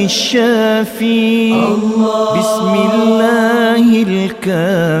 Bismillahirrahmanirrahim.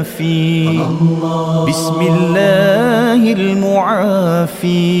 Bismillahirkafi.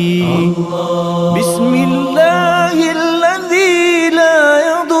 Bismillahirmuafi. Bismillahilladzi la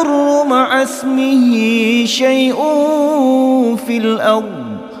yadurru ma'asmihi syai'un fil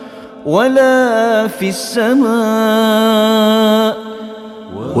ardh wala fis sama'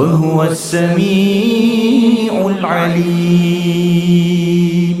 wa huwas sami'ul alim.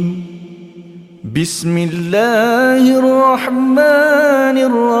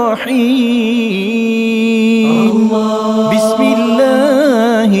 Bismillahirrahmanirrahim.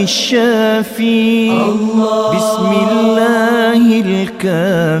 Bismillahirrahmanirrahim.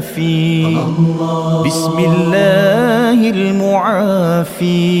 Bismillahirkafi.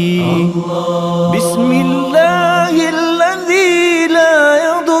 Bismillahirmuafi. Bismillahilladzi la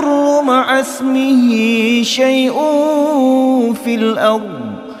yadurru ma'asmihi syai'un fil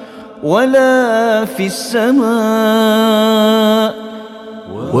ardh wala fis sama'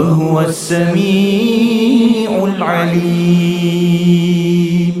 wa huwas sami'ul alim.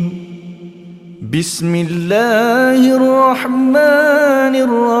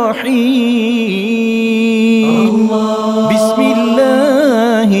 Bismillahirrahmanirrahim.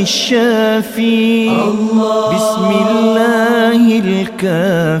 Bismillahirrahmanirrahim.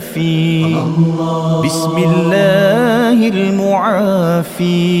 Bismillahirkafi.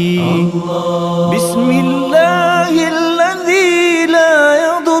 Bismillahirmuafi. Bismillahilladzi la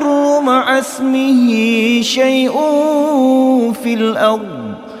yadurru ma'asmihi syai'un fil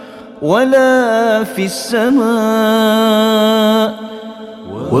ardh wala fis sama'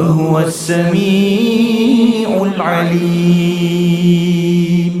 wa huwas sami'ul alim.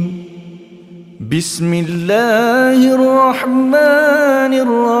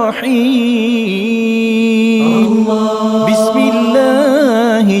 Bismillahirrahmanirrahim.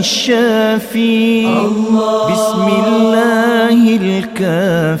 Bismillahirrahmanirrahim.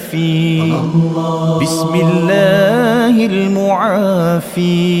 Bismillahirkafi.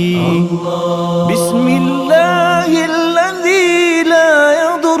 Bismillahirmuafi. Bismillahilladzi la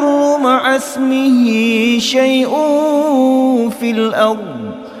yadurru ma'asmihi syai'un fil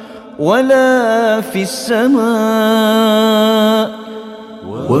ardh wala fis sama'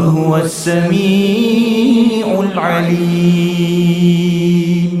 wa huwas sami'ul alim.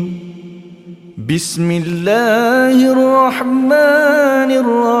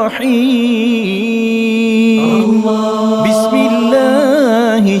 Bismillahirrahmanirrahim.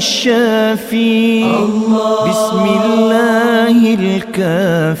 Bismillahirrahmanirrahim.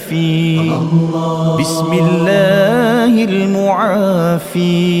 Bismillahirkafi.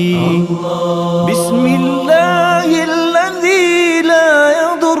 Bismillahirmuafi. Bismillahilladzi la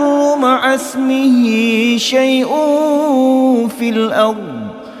yadurru ma'asmihi syai'un fil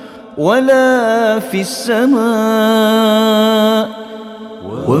ardh wala fis sama'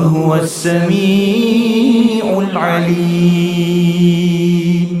 wa huwas sami'ul alim.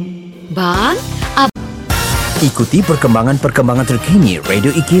 Bang, ikuti perkembangan-perkembangan terkini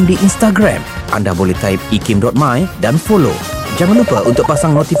Radio IKIM di Instagram. Anda boleh type ikim.my dan follow. Jangan lupa untuk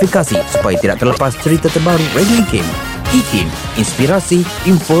pasang notifikasi supaya tidak terlepas cerita terbaru Radio IKIM. IKIM, Inspirasi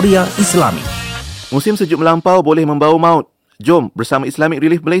Inforia Islami. Musim sejuk melampau boleh membawa maut. Jom bersama Islamic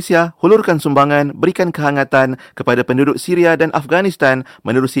Relief Malaysia hulurkan sumbangan berikan kehangatan kepada penduduk Syria dan Afghanistan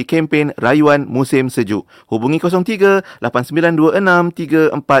menerusi kempen rayuan musim sejuk. Hubungi 03 8926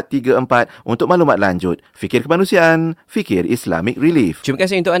 3434 untuk maklumat lanjut. Fikir kemanusiaan, fikir Islamic Relief. Terima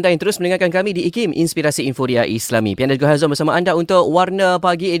kasih untuk anda yang terus mendengarkan kami di IKIM Inspirasi Inforia Islami. Pian dan juga Hazwan bersama anda untuk Warna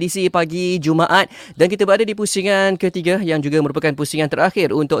Pagi edisi pagi Jumaat, dan kita berada di pusingan ketiga yang juga merupakan pusingan terakhir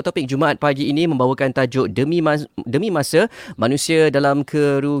untuk topik Jumaat pagi ini, membawakan tajuk Demi Masa Manusia dalam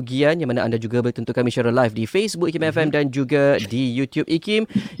Kerugian, yang mana anda juga boleh tentu kami secara live di Facebook IKIM FM dan juga di YouTube IKIM.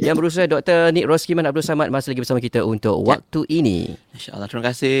 Yang berusaha Dr. Nik Roskiman Abdul Samad masih lagi bersama kita untuk waktu ini. InsyaAllah.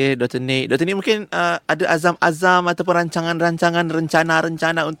 Terima kasih Dr. Nik. Dr. Nik mungkin ada azam-azam ataupun rancangan-rancangan,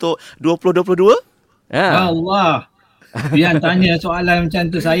 rencana-rencana untuk 2022? Allah. Pian tanya soalan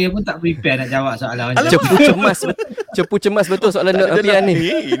macam tu, saya pun tak prepare nak jawab soalan macam tu. Cepu cemas betul soalan Pian ni.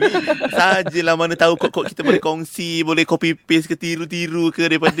 Ini sajalah, mana tahu kok kita boleh kongsi, boleh copy paste ke tiru-tiru ke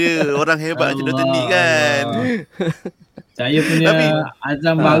daripada orang hebat macam Dr. Nik kan. Saya punya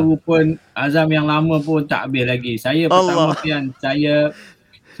azam baru pun, azam yang lama pun tak habis lagi. Saya pertama Pian,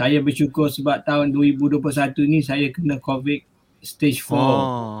 saya bersyukur sebab tahun 2021 ni saya kena COVID stage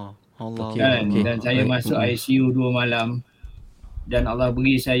 4. Allah. Kan? Dan saya masuk ICU 2 malam dan Allah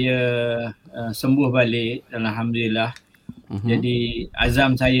beri saya sembuh balik, alhamdulillah. Jadi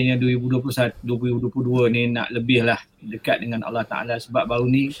azam saya yang 2021 2022 ni nak lebih lah dekat dengan Allah Taala, sebab baru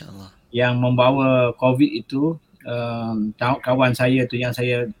ni yang membawa COVID itu kawan saya tu yang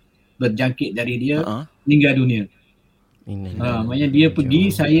saya berjangkit dari dia meninggal dunia. Maknanya dia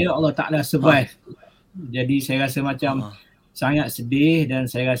pergi, saya Allah Taala survive. Jadi saya rasa macam sangat sedih, dan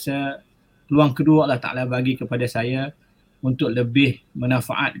saya rasa peluang kedua Allah Ta'ala bagi kepada saya untuk lebih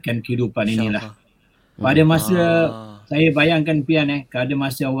memanfaatkan kehidupan inilah. Pada masa saya bayangkan Pian pada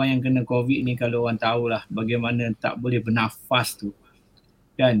masa orang yang kena COVID ni, kalau orang tahulah bagaimana tak boleh bernafas tu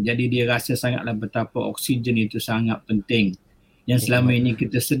kan, jadi dia rasa sangatlah betapa oksigen itu sangat penting. Yang selama ini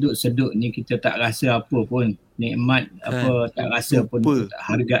kita sedut-sedut ni, kita tak rasa apa pun nikmat, tak rasa pun, kita tak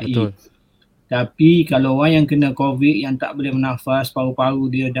hargai. Betul. Tapi kalau orang yang kena COVID, yang tak boleh bernafas,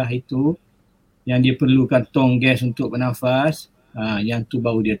 paru-paru dia dah itu, yang dia perlukan tong gas untuk bernafas, yang tu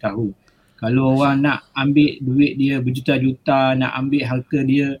baru dia tahu. Kalau orang nak ambil duit dia berjuta-juta, nak ambil harta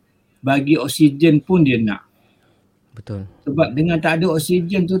dia, bagi oksigen pun dia nak. Betul. Sebab dengan tak ada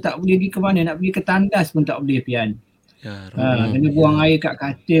oksigen tu tak boleh pergi ke mana, nak pergi ke tandas pun tak boleh Pian. Kena buang air kat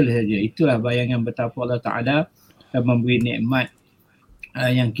katil saja. Itulah bayangan betapa Allah Ta'ala memberi nikmat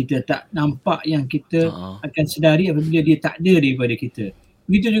yang kita tak nampak, yang kita akan sedari apabila dia tak ada daripada kita.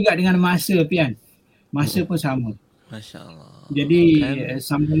 Begitu juga dengan masa Pian. Masa pun sama. Masya Allah. Jadi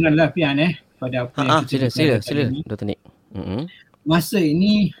sambunganlah Pian pada apa yang kita sila Dr. Nik. Masa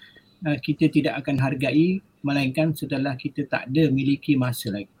ini kita tidak akan hargai, melainkan setelah kita tak ada miliki masa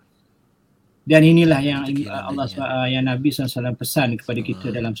lagi. Dan inilah yang Allah yang Nabi SAW pesan kepada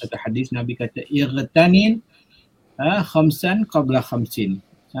kita dalam satu hadis. Nabi kata irtanin khamsan qabla khamsin.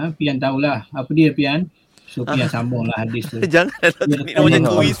 Pian tahulah apa dia Pian? So Pian sambunglah hadis tu. Jangan namanya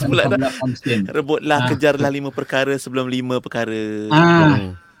kuis pula dah. Rebutlah, kejarlah 5 perkara sebelum 5 perkara.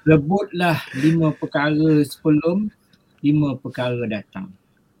 Rebutlah 5 perkara sebelum 5 perkara datang.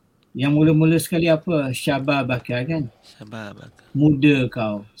 Yang mula-mula sekali apa? Syababaka kan? Syababaka. Muda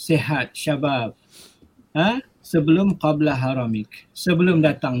kau, sehat, syabab. Sebelum qabla haramik. Sebelum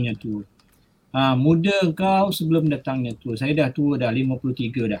datangnya tu. Muda kau sebelum datangnya tu. Saya dah tua dah,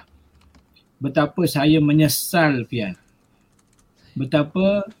 53 dah. Betapa saya menyesal Pian.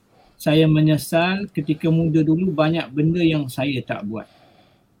 Betapa saya menyesal ketika muda dulu banyak benda yang saya tak buat.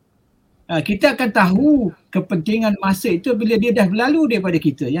 Kita akan tahu kepentingan masa itu bila dia dah berlalu daripada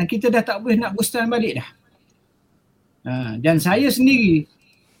kita. Yang kita dah tak boleh nak boost balik dah. Dan saya sendiri,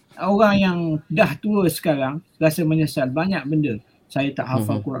 orang yang dah tua sekarang, rasa menyesal banyak benda. Saya tak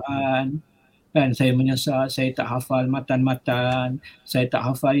hafal Quran. Kan, saya menyesal, saya tak hafal matan-matan, saya tak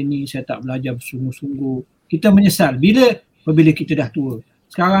hafal ini, saya tak belajar bersungguh-sungguh. Kita menyesal. Bila kita dah tua.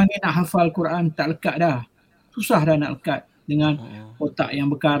 Sekarang ni nak hafal Quran tak lekat dah. Susah dah nak lekat dengan otak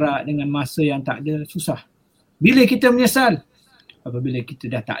yang berkarat, dengan masa yang tak ada, susah. Bila kita menyesal? Apabila kita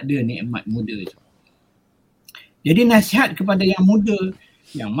dah tak ada nikmat muda itu. Jadi nasihat kepada yang muda,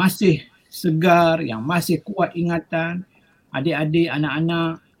 yang masih segar, yang masih kuat ingatan, adik-adik,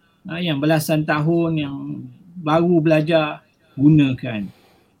 anak-anak, yang belasan tahun, yang baru belajar, gunakan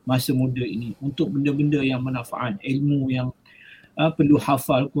masa muda ini untuk benda-benda yang manfaat, ilmu yang perlu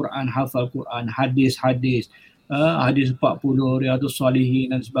hafal Quran, hadis, hadis 40, Riyadhus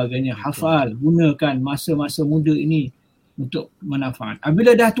Salihin dan sebagainya. Hafal, gunakan masa-masa muda ini untuk manfaat.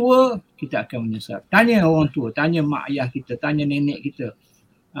 Apabila dah tua, kita akan menyesal. Tanya orang tua, tanya mak ayah kita, tanya nenek kita.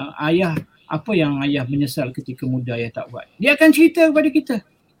 Ayah, apa yang ayah menyesal ketika muda ayah tak buat? Dia akan cerita kepada kita.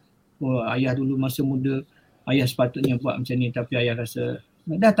 Oh, ayah dulu masa muda, ayah sepatutnya buat macam ni tapi ayah rasa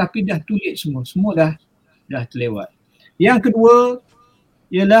tapi dah too late semua. Semua dah terlewat. Yang kedua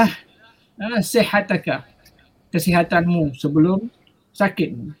ialah sihataka. Kesihatanmu sebelum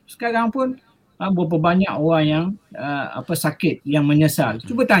sakitmu. Sekarang pun berapa banyak orang yang sakit, yang menyesal.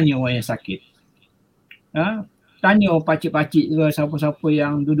 Cuba tanya orang yang sakit. Tanya pakcik-pakcik ke, siapa-siapa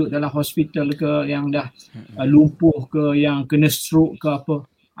yang duduk dalam hospital ke, yang dah lumpuh ke, yang kena stroke ke apa.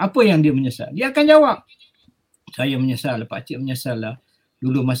 Apa yang dia menyesal? Dia akan jawab, saya menyesal, pakcik menyesal lah.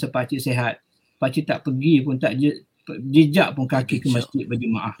 Dulu masa pakcik sihat, pakcik tak pergi pun, tak jejak pun kaki ke masjid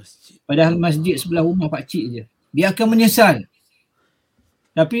berjemaah. Padahal masjid sebelah rumah pakcik je. Dia akan menyesal.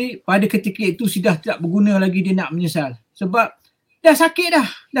 Tapi pada ketika itu sudah tak berguna lagi dia nak menyesal. Sebab dah sakit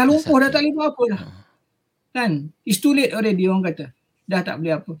dah lumpuh, dah tak boleh buat apa dah. Kan? It's too late already, orang kata. Dah tak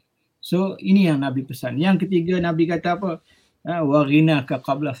boleh apa. So ini yang Nabi pesan. Yang ketiga Nabi kata apa? Waghinaka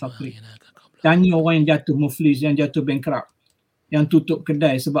qabla faqri. Tanya orang yang jatuh muflis, yang jatuh bankrupt, yang tutup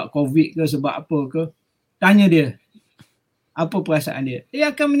kedai sebab COVID ke, sebab apa ke. Tanya dia. Apa perasaan dia?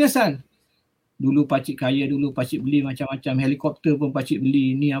 Dia akan menyesal. Dulu pakcik kaya, dulu pakcik beli macam-macam. Helikopter pun pakcik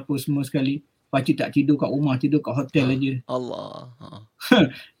beli, ni apa semua sekali. Pakcik tak tidur kat rumah, tidur kat hotel aja. Allah.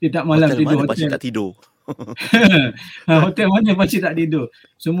 Dia tak malam hotel tidur mana hotel. Pakcik tak tidur? Hotel mana pakcik tak tidur?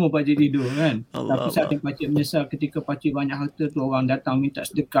 Semua pakcik tidur kan. Allah, tapi saat yang pakcik menyesal ketika pakcik banyak harta tu, orang datang minta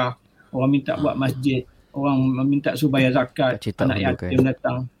sedekah, orang minta buat masjid, orang minta suruh bayar zakat, anak yatim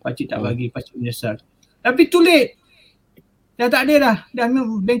datang, pakcik tak bagi, pakcik menyesal. Tapi too late. Dah tak ada dah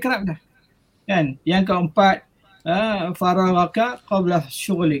bankrupt dah. Kan? Yang keempat, faragaka qabla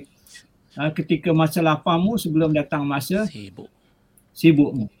syughlik. Ketika masa lapangmu sebelum datang masa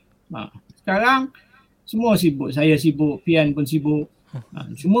sibukmu. Sekarang semua sibuk. Saya sibuk, Pian pun sibuk.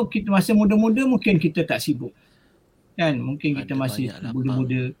 Semua kita masa muda-muda mungkin kita tak sibuk. Kan? Mungkin kita masih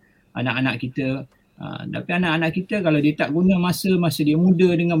muda-muda, anak-anak kita. Tapi anak-anak kita kalau dia tak guna masa dia muda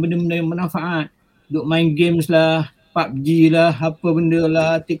dengan benda-benda yang bermanfaat, duk main games lah, PUBG lah, apa benda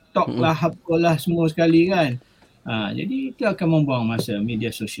lah, TikTok lah, apalah semua sekali kan. Jadi itu akan membuang masa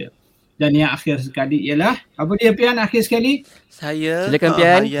media sosial. Dan yang akhir sekali ialah, apa dia Pian akhir sekali? Saya silakan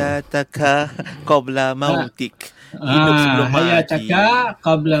Pian. Hayataka qabla mautik. Hidup sebelum mati. Hayataka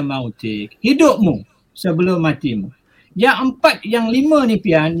qabla mautik. Hidupmu sebelum matimu. Yang lima ni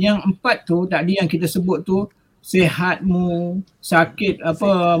Pian, yang empat tu tadi yang kita sebut tu, sihatmu, sakit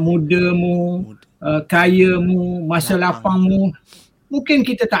mudamu, kayamu, masa lapangmu, mungkin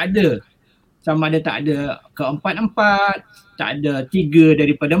kita tak ada. Sama ada tak ada keempat-empat, tak ada 3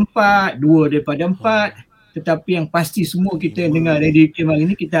 daripada 4, 2 daripada 4. Tetapi yang pasti semua kita dengar Radio IKIM hari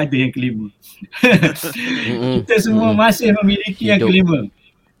ni, kita ada yang kelima. Kita semua masih memiliki yang kelima.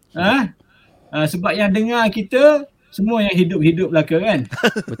 Sebab yang dengar kita semua yang hidup-hidup belaka kan.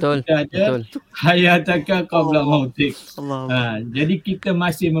 Betul. Kita ada hayataka qabla mautik. Jadi kita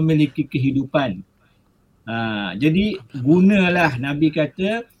masih memiliki kehidupan. Jadi gunalah, Nabi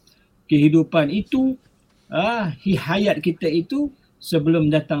kata kehidupan itu, hayat kita itu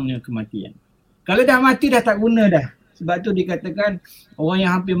sebelum datangnya kematian. Kalau dah mati dah tak guna dah. Sebab tu dikatakan orang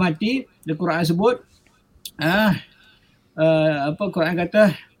yang hampir mati, the Quran sebut,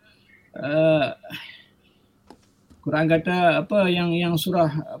 Quran kata apa yang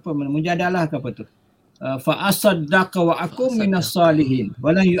surah Mujadalah ke apa tu? Fa asaddaqa wa akum minas salihin wa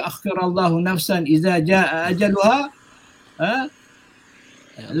la yu'akhkhirallahu nafsan idza jaa ajaluha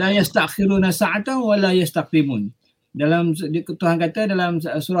la yastakhiruna sa'atan wa la yastaqdimun. Dalam Tuhan kata dalam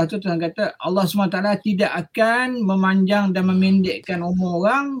surah tu, Tuhan kata Allah SWT tidak akan memanjang dan memendekkan umur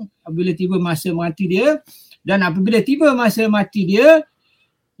orang apabila tiba masa mati dia, dan apabila tiba masa mati dia,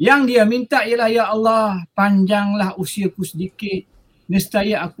 yang dia minta ialah, ya Allah, panjanglah usiaku sedikit,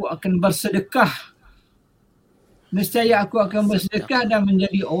 nescaya aku akan bersedekah. Nescaya aku akan bersedekah dan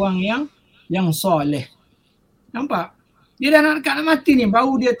menjadi orang yang soleh. Nampak? Dia dah nak mati ni,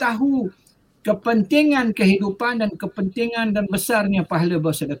 baru dia tahu kepentingan kehidupan dan kepentingan dan besarnya pahala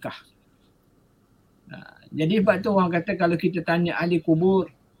bersedekah. Jadi sebab tu orang kata kalau kita tanya ahli kubur,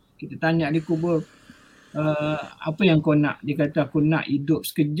 apa yang kau nak? Dia kata, aku nak hidup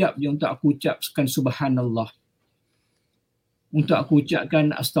sekejap je untuk aku ucapkan subhanallah, untuk aku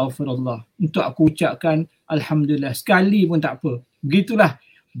ucapkan astaghfirullah, untuk aku ucapkan alhamdulillah, sekali pun tak apa. Begitulah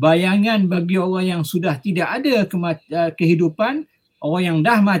bayangan bagi orang yang sudah tidak ada kehidupan, orang yang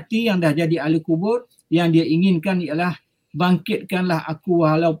dah mati, yang dah jadi ahli kubur. Yang dia inginkan ialah, bangkitkanlah aku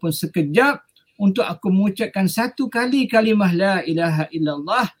walaupun sekejap untuk aku mengucapkan satu kali kalimah la ilaha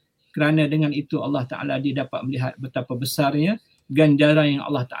illallah, kerana dengan itu Allah Ta'ala dia dapat melihat betapa besarnya ganjaran yang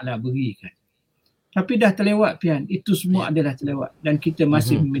Allah Ta'ala berikan. Tapi dah terlewat pian, itu semua adalah terlewat dan kita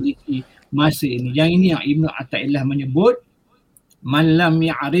masih memiliki masa ini. Yang ini yang Ibnu Athaillah menyebut, man lam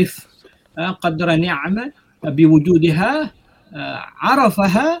ya'rif qadra ni'mah biwujudiha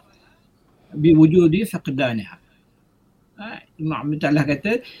arafaha biwujudi faqdaniha. Imam Athaillah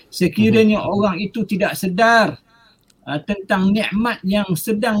kata, sekiranya orang itu tidak sedar tentang nikmat yang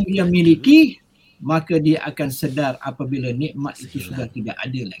sedang dia miliki, maka dia akan sedar apabila nikmat itu sudah tidak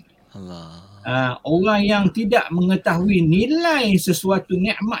ada lagi. Orang yang tidak mengetahui nilai sesuatu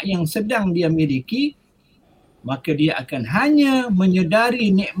nikmat yang sedang dia miliki, maka dia akan hanya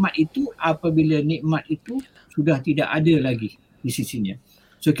menyedari nikmat itu apabila nikmat itu sudah tidak ada lagi di sisinya.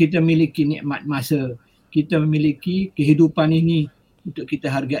 So kita memiliki nikmat masa, kita memiliki kehidupan ini untuk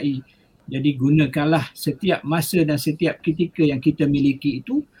kita hargai. Jadi gunakanlah setiap masa dan setiap ketika yang kita miliki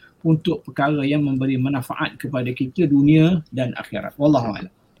itu untuk perkara yang memberi manfaat kepada kita dunia dan akhirat.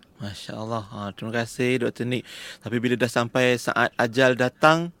 Wallahualam. Masya Allah. Terima kasih Dr. Nick. Tapi bila dah sampai saat ajal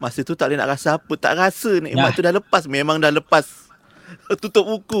datang, masa tu tak boleh nak rasa apa. Tak rasa nikmat tu dah lepas. Memang dah lepas. Tutup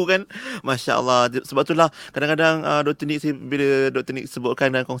buku kan. Masya Allah. Sebab itulah kadang-kadang Dr. Nick, bila Dr. Nick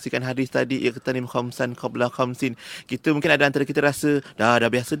sebutkan dan kongsikan hadis tadi, iqtanim khamsan qabla khamsin, kita mungkin ada antara kita rasa dah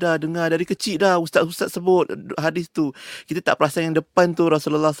biasa dah dengar dari kecil dah ustaz-ustaz sebut hadis tu. Kita tak perasan yang depan tu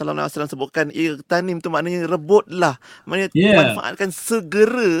Rasulullah sallallahu alaihi wasallam sebutkan iqtanim tu maknanya rebutlah. Maknanya manfaatkan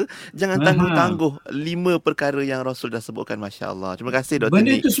segera, jangan tangguh-tangguh 5 perkara yang Rasul dah sebutkan. Masya Allah. Terima kasih Dr. Nick.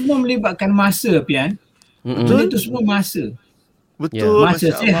 Benda itu semua melibatkan masa pian. Benda itu semua masa. Betul.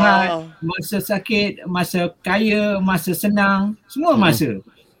 Masa sihat, masa sakit, masa kaya, masa senang, semua masa.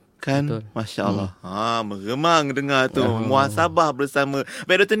 Kan? Betul. Masya Allah. Meremang dengar tu. Muhasabah bersama.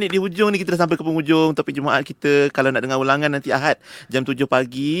 Baik Dr. Nick, di hujung ni kita dah sampai ke penghujung topik Jumaat kita. Kalau nak dengar ulangan nanti Ahad jam 7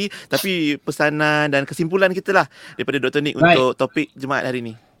 pagi. Tapi pesanan dan kesimpulan kita lah daripada Dr. Nick untuk topik Jumaat hari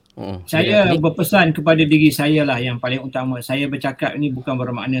ni. Saya berpesan kepada diri saya lah yang paling utama. Saya bercakap ni bukan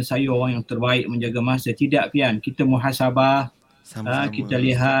bermakna saya orang yang terbaik menjaga masa. Tidak pian. Kita muhasabah. Kita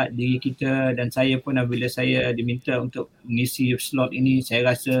lihat diri kita, dan saya pun bila saya diminta untuk mengisi slot ini, saya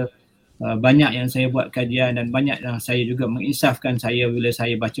rasa banyak yang saya buat kajian dan banyak yang saya juga menginsafkan saya bila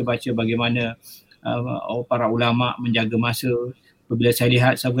saya baca-baca bagaimana para ulama menjaga masa. Bila saya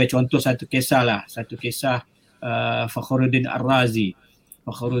lihat sebagai contoh satu kisah Fakhruddin Ar-Razi.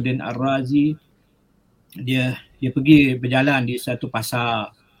 Fakhruddin Ar-Razi dia pergi berjalan di satu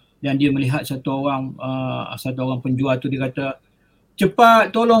pasar dan dia melihat satu orang penjual tu, dia kata, cepat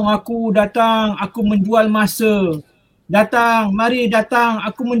tolong aku datang, aku menjual masa. Mari datang,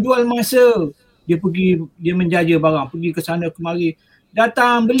 aku menjual masa. Dia menjaja barang, pergi ke sana kemari.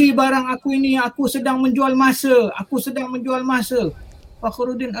 Datang, beli barang aku ini, aku sedang menjual masa.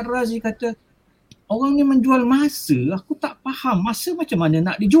 Fakhruddin Ar-Razi kata, orang ni menjual masa, aku tak faham masa macam mana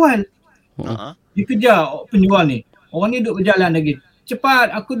nak dijual. Dia kejar penjual ni. Orang ni duduk berjalan lagi.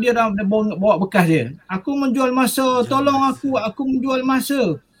 Cepat, dia dah bawa bekas dia. Aku menjual masa, tolong aku menjual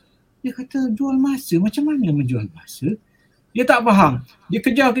masa. Dia kata, jual masa? Macam mana menjual masa? Dia tak faham. Dia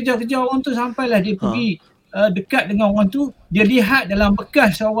kejar orang tu sampailah dia pergi dekat dengan orang tu. Dia lihat dalam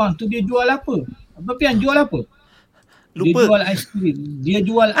bekas orang tu dia jual apa. Pian jual apa? Lupa. Dia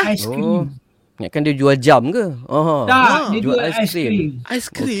jual aiskrim. Kan dia jual jam ke? Tak, dia jual aiskrim.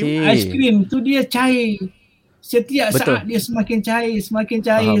 Aiskrim tu dia cair. Setiap saat dia semakin cair.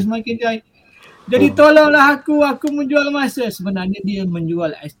 Jadi tolonglah aku menjual masa. Sebenarnya dia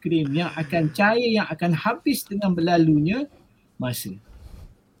menjual aiskrim yang akan cair, yang akan habis dengan berlalunya masa.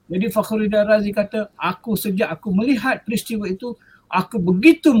 Jadi Fakhruddin Ar-Razi kata, sejak aku melihat peristiwa itu, aku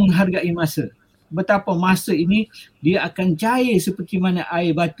begitu menghargai masa. Betapa masa ini dia akan cair seperti mana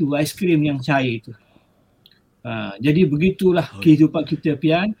air batu, aiskrim yang cair itu. Jadi begitulah kehidupan kita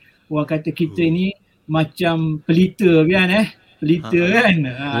pian. Orang kata kita ini macam pelita pian kan.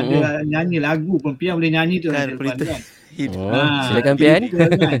 Ada nyanyi lagu pun pian boleh nyanyi tu kan, pelita. Silakan pian.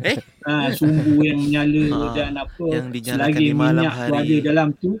 Sumbu yang menyala dan apa yang selagi minyak tu ada dalam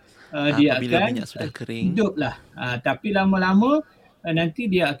tu, dia akan minyak sudah kering, hiduplah. Tapi lama-lama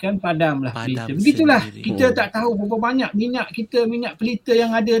nanti dia akan padamlah pelita. Begitulah kita tak tahu berapa banyak minyak pelita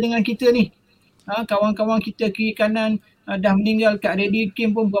yang ada dengan kita ni. Kawan-kawan kita kiri kanan dah meninggal. Kat Radio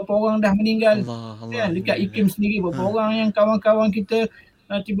Ikim pun berapa orang dah meninggal. Dekat Ikim sendiri berapa orang yang kawan-kawan kita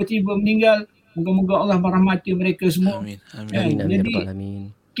tiba-tiba meninggal. Moga-moga Allah merahmati mereka semua. Amin. Jadi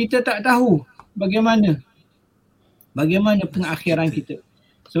kita tak tahu bagaimana pengakhiran kita.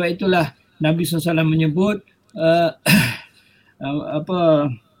 Sebab itulah Nabi SAW menyebut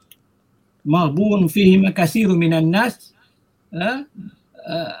maghbun fihi makasiru minan nas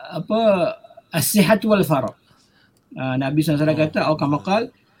as-sihat wal faragh. Nabi SAW kata,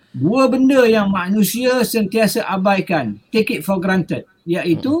 dua benda yang manusia sentiasa abaikan, take it for granted,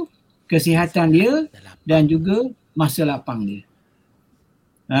 iaitu kesihatan dia dan juga masa lapang dia.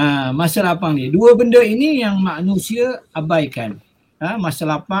 Masa lapang dia. Dua benda ini yang manusia abaikan. Masa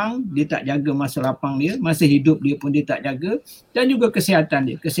lapang, dia tak jaga masa lapang dia. Masa hidup dia pun dia tak jaga. Dan juga kesihatan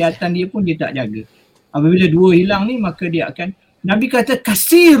dia. Kesihatan dia pun dia tak jaga. Apabila dua hilang ni, maka dia akan, Nabi kata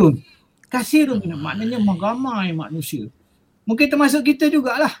kasirun. Kasirun maknanya ramai manusia. Mungkin termasuk kita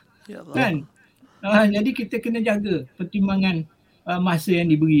jugalah. Kan? Jadi kita kena jaga pertimbangan masa yang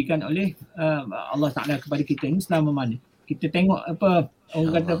diberikan oleh Allah Ta'ala kepada kita ni selama mana. Kita tengok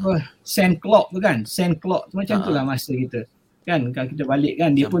orang kata sand clock tu kan. Sand clock tu macam itulah masa kita. Kan kalau kita balik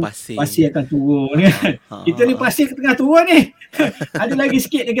kan dia yang pun pasir akan turun kan. Kita ni pasir tengah turun ni. Ada lagi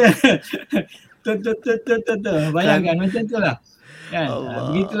sikit je kita. Bayangkan macam itulah. Kan?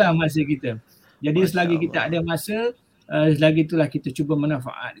 Begitulah masa kita. Jadi selagi kita ada masa, selagi itulah kita cuba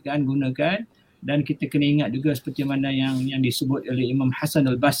manfaatkan, gunakan. Dan kita kena ingat juga seperti mana yang disebut oleh Imam Hasan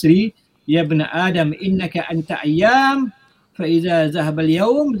al-Basri, ya bani Adam innaka anta ayyam fa iza zahaba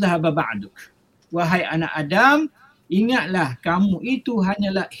al-yawm zahaba ba'duk. Wahai anak Adam, ingatlah kamu itu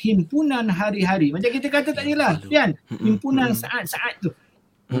hanyalah himpunan hari-hari. Macam kita kata tadi lah, kan? Himpunan saat-saat tu.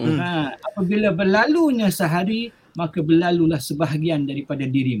 Apabila berlalunya sehari, maka berlalulah sebahagian daripada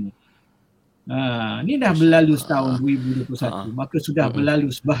dirimu. Ni dah berlalu setahun 2021, maka sudah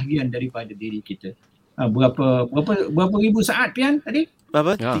berlalu sebahagian daripada diri kita. Berapa ribu saat Pian tadi?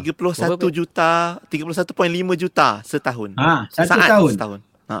 Berapa? 31 juta, 31.5 juta setahun. Setahun.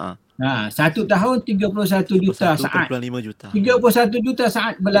 Satu tahun 31 juta saat. 31.5 juta. 31 juta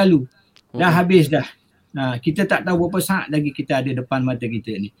saat berlalu. Dah habis dah. Kita tak tahu berapa saat lagi kita ada depan mata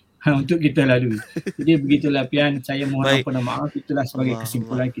kita ni. Untuk kita lalui. Jadi begitulah Pian, saya mohon ampun dan maaf. Itulah sebagai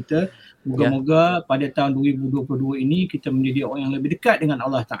kesimpulan kita. Moga-moga pada tahun 2022 ini kita menjadi orang yang lebih dekat dengan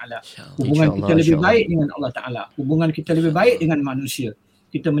Allah Ta'ala. Hubungan kita lebih baik dengan Allah Ta'ala. Hubungan kita lebih baik dengan manusia.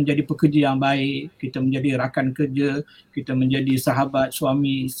 Kita menjadi pekerja yang baik, kita menjadi rakan kerja, kita menjadi sahabat,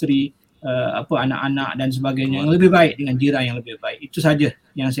 suami, isteri, anak-anak dan sebagainya yang lebih baik dengan jiran yang lebih baik. Itu saja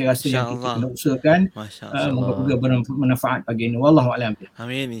yang saya rasa yang kita kena usahakan. Moga-moga bermanfaat pagi ini. Wallahualam.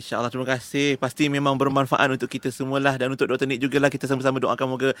 Amin. InsyaAllah. Terima kasih. Pasti memang bermanfaat untuk kita semualah dan untuk Dr. Nick jugalah. Kita sama-sama doakan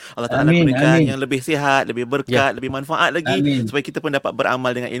moga Allah Ta'ala berikan yang lebih sihat, lebih berkat, lebih manfaat lagi supaya kita pun dapat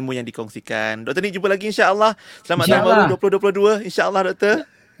beramal dengan ilmu yang dikongsikan. Dr. Nick, jumpa lagi insyaAllah. Selamat tahun baru 2022 insyaAllah Doktor.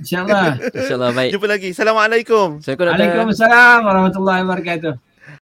 InsyaAllah. InsyaAllah baik. Jumpa lagi. Assalamualaikum. Waalaikumsalam warahmatullahi wabarakatuh.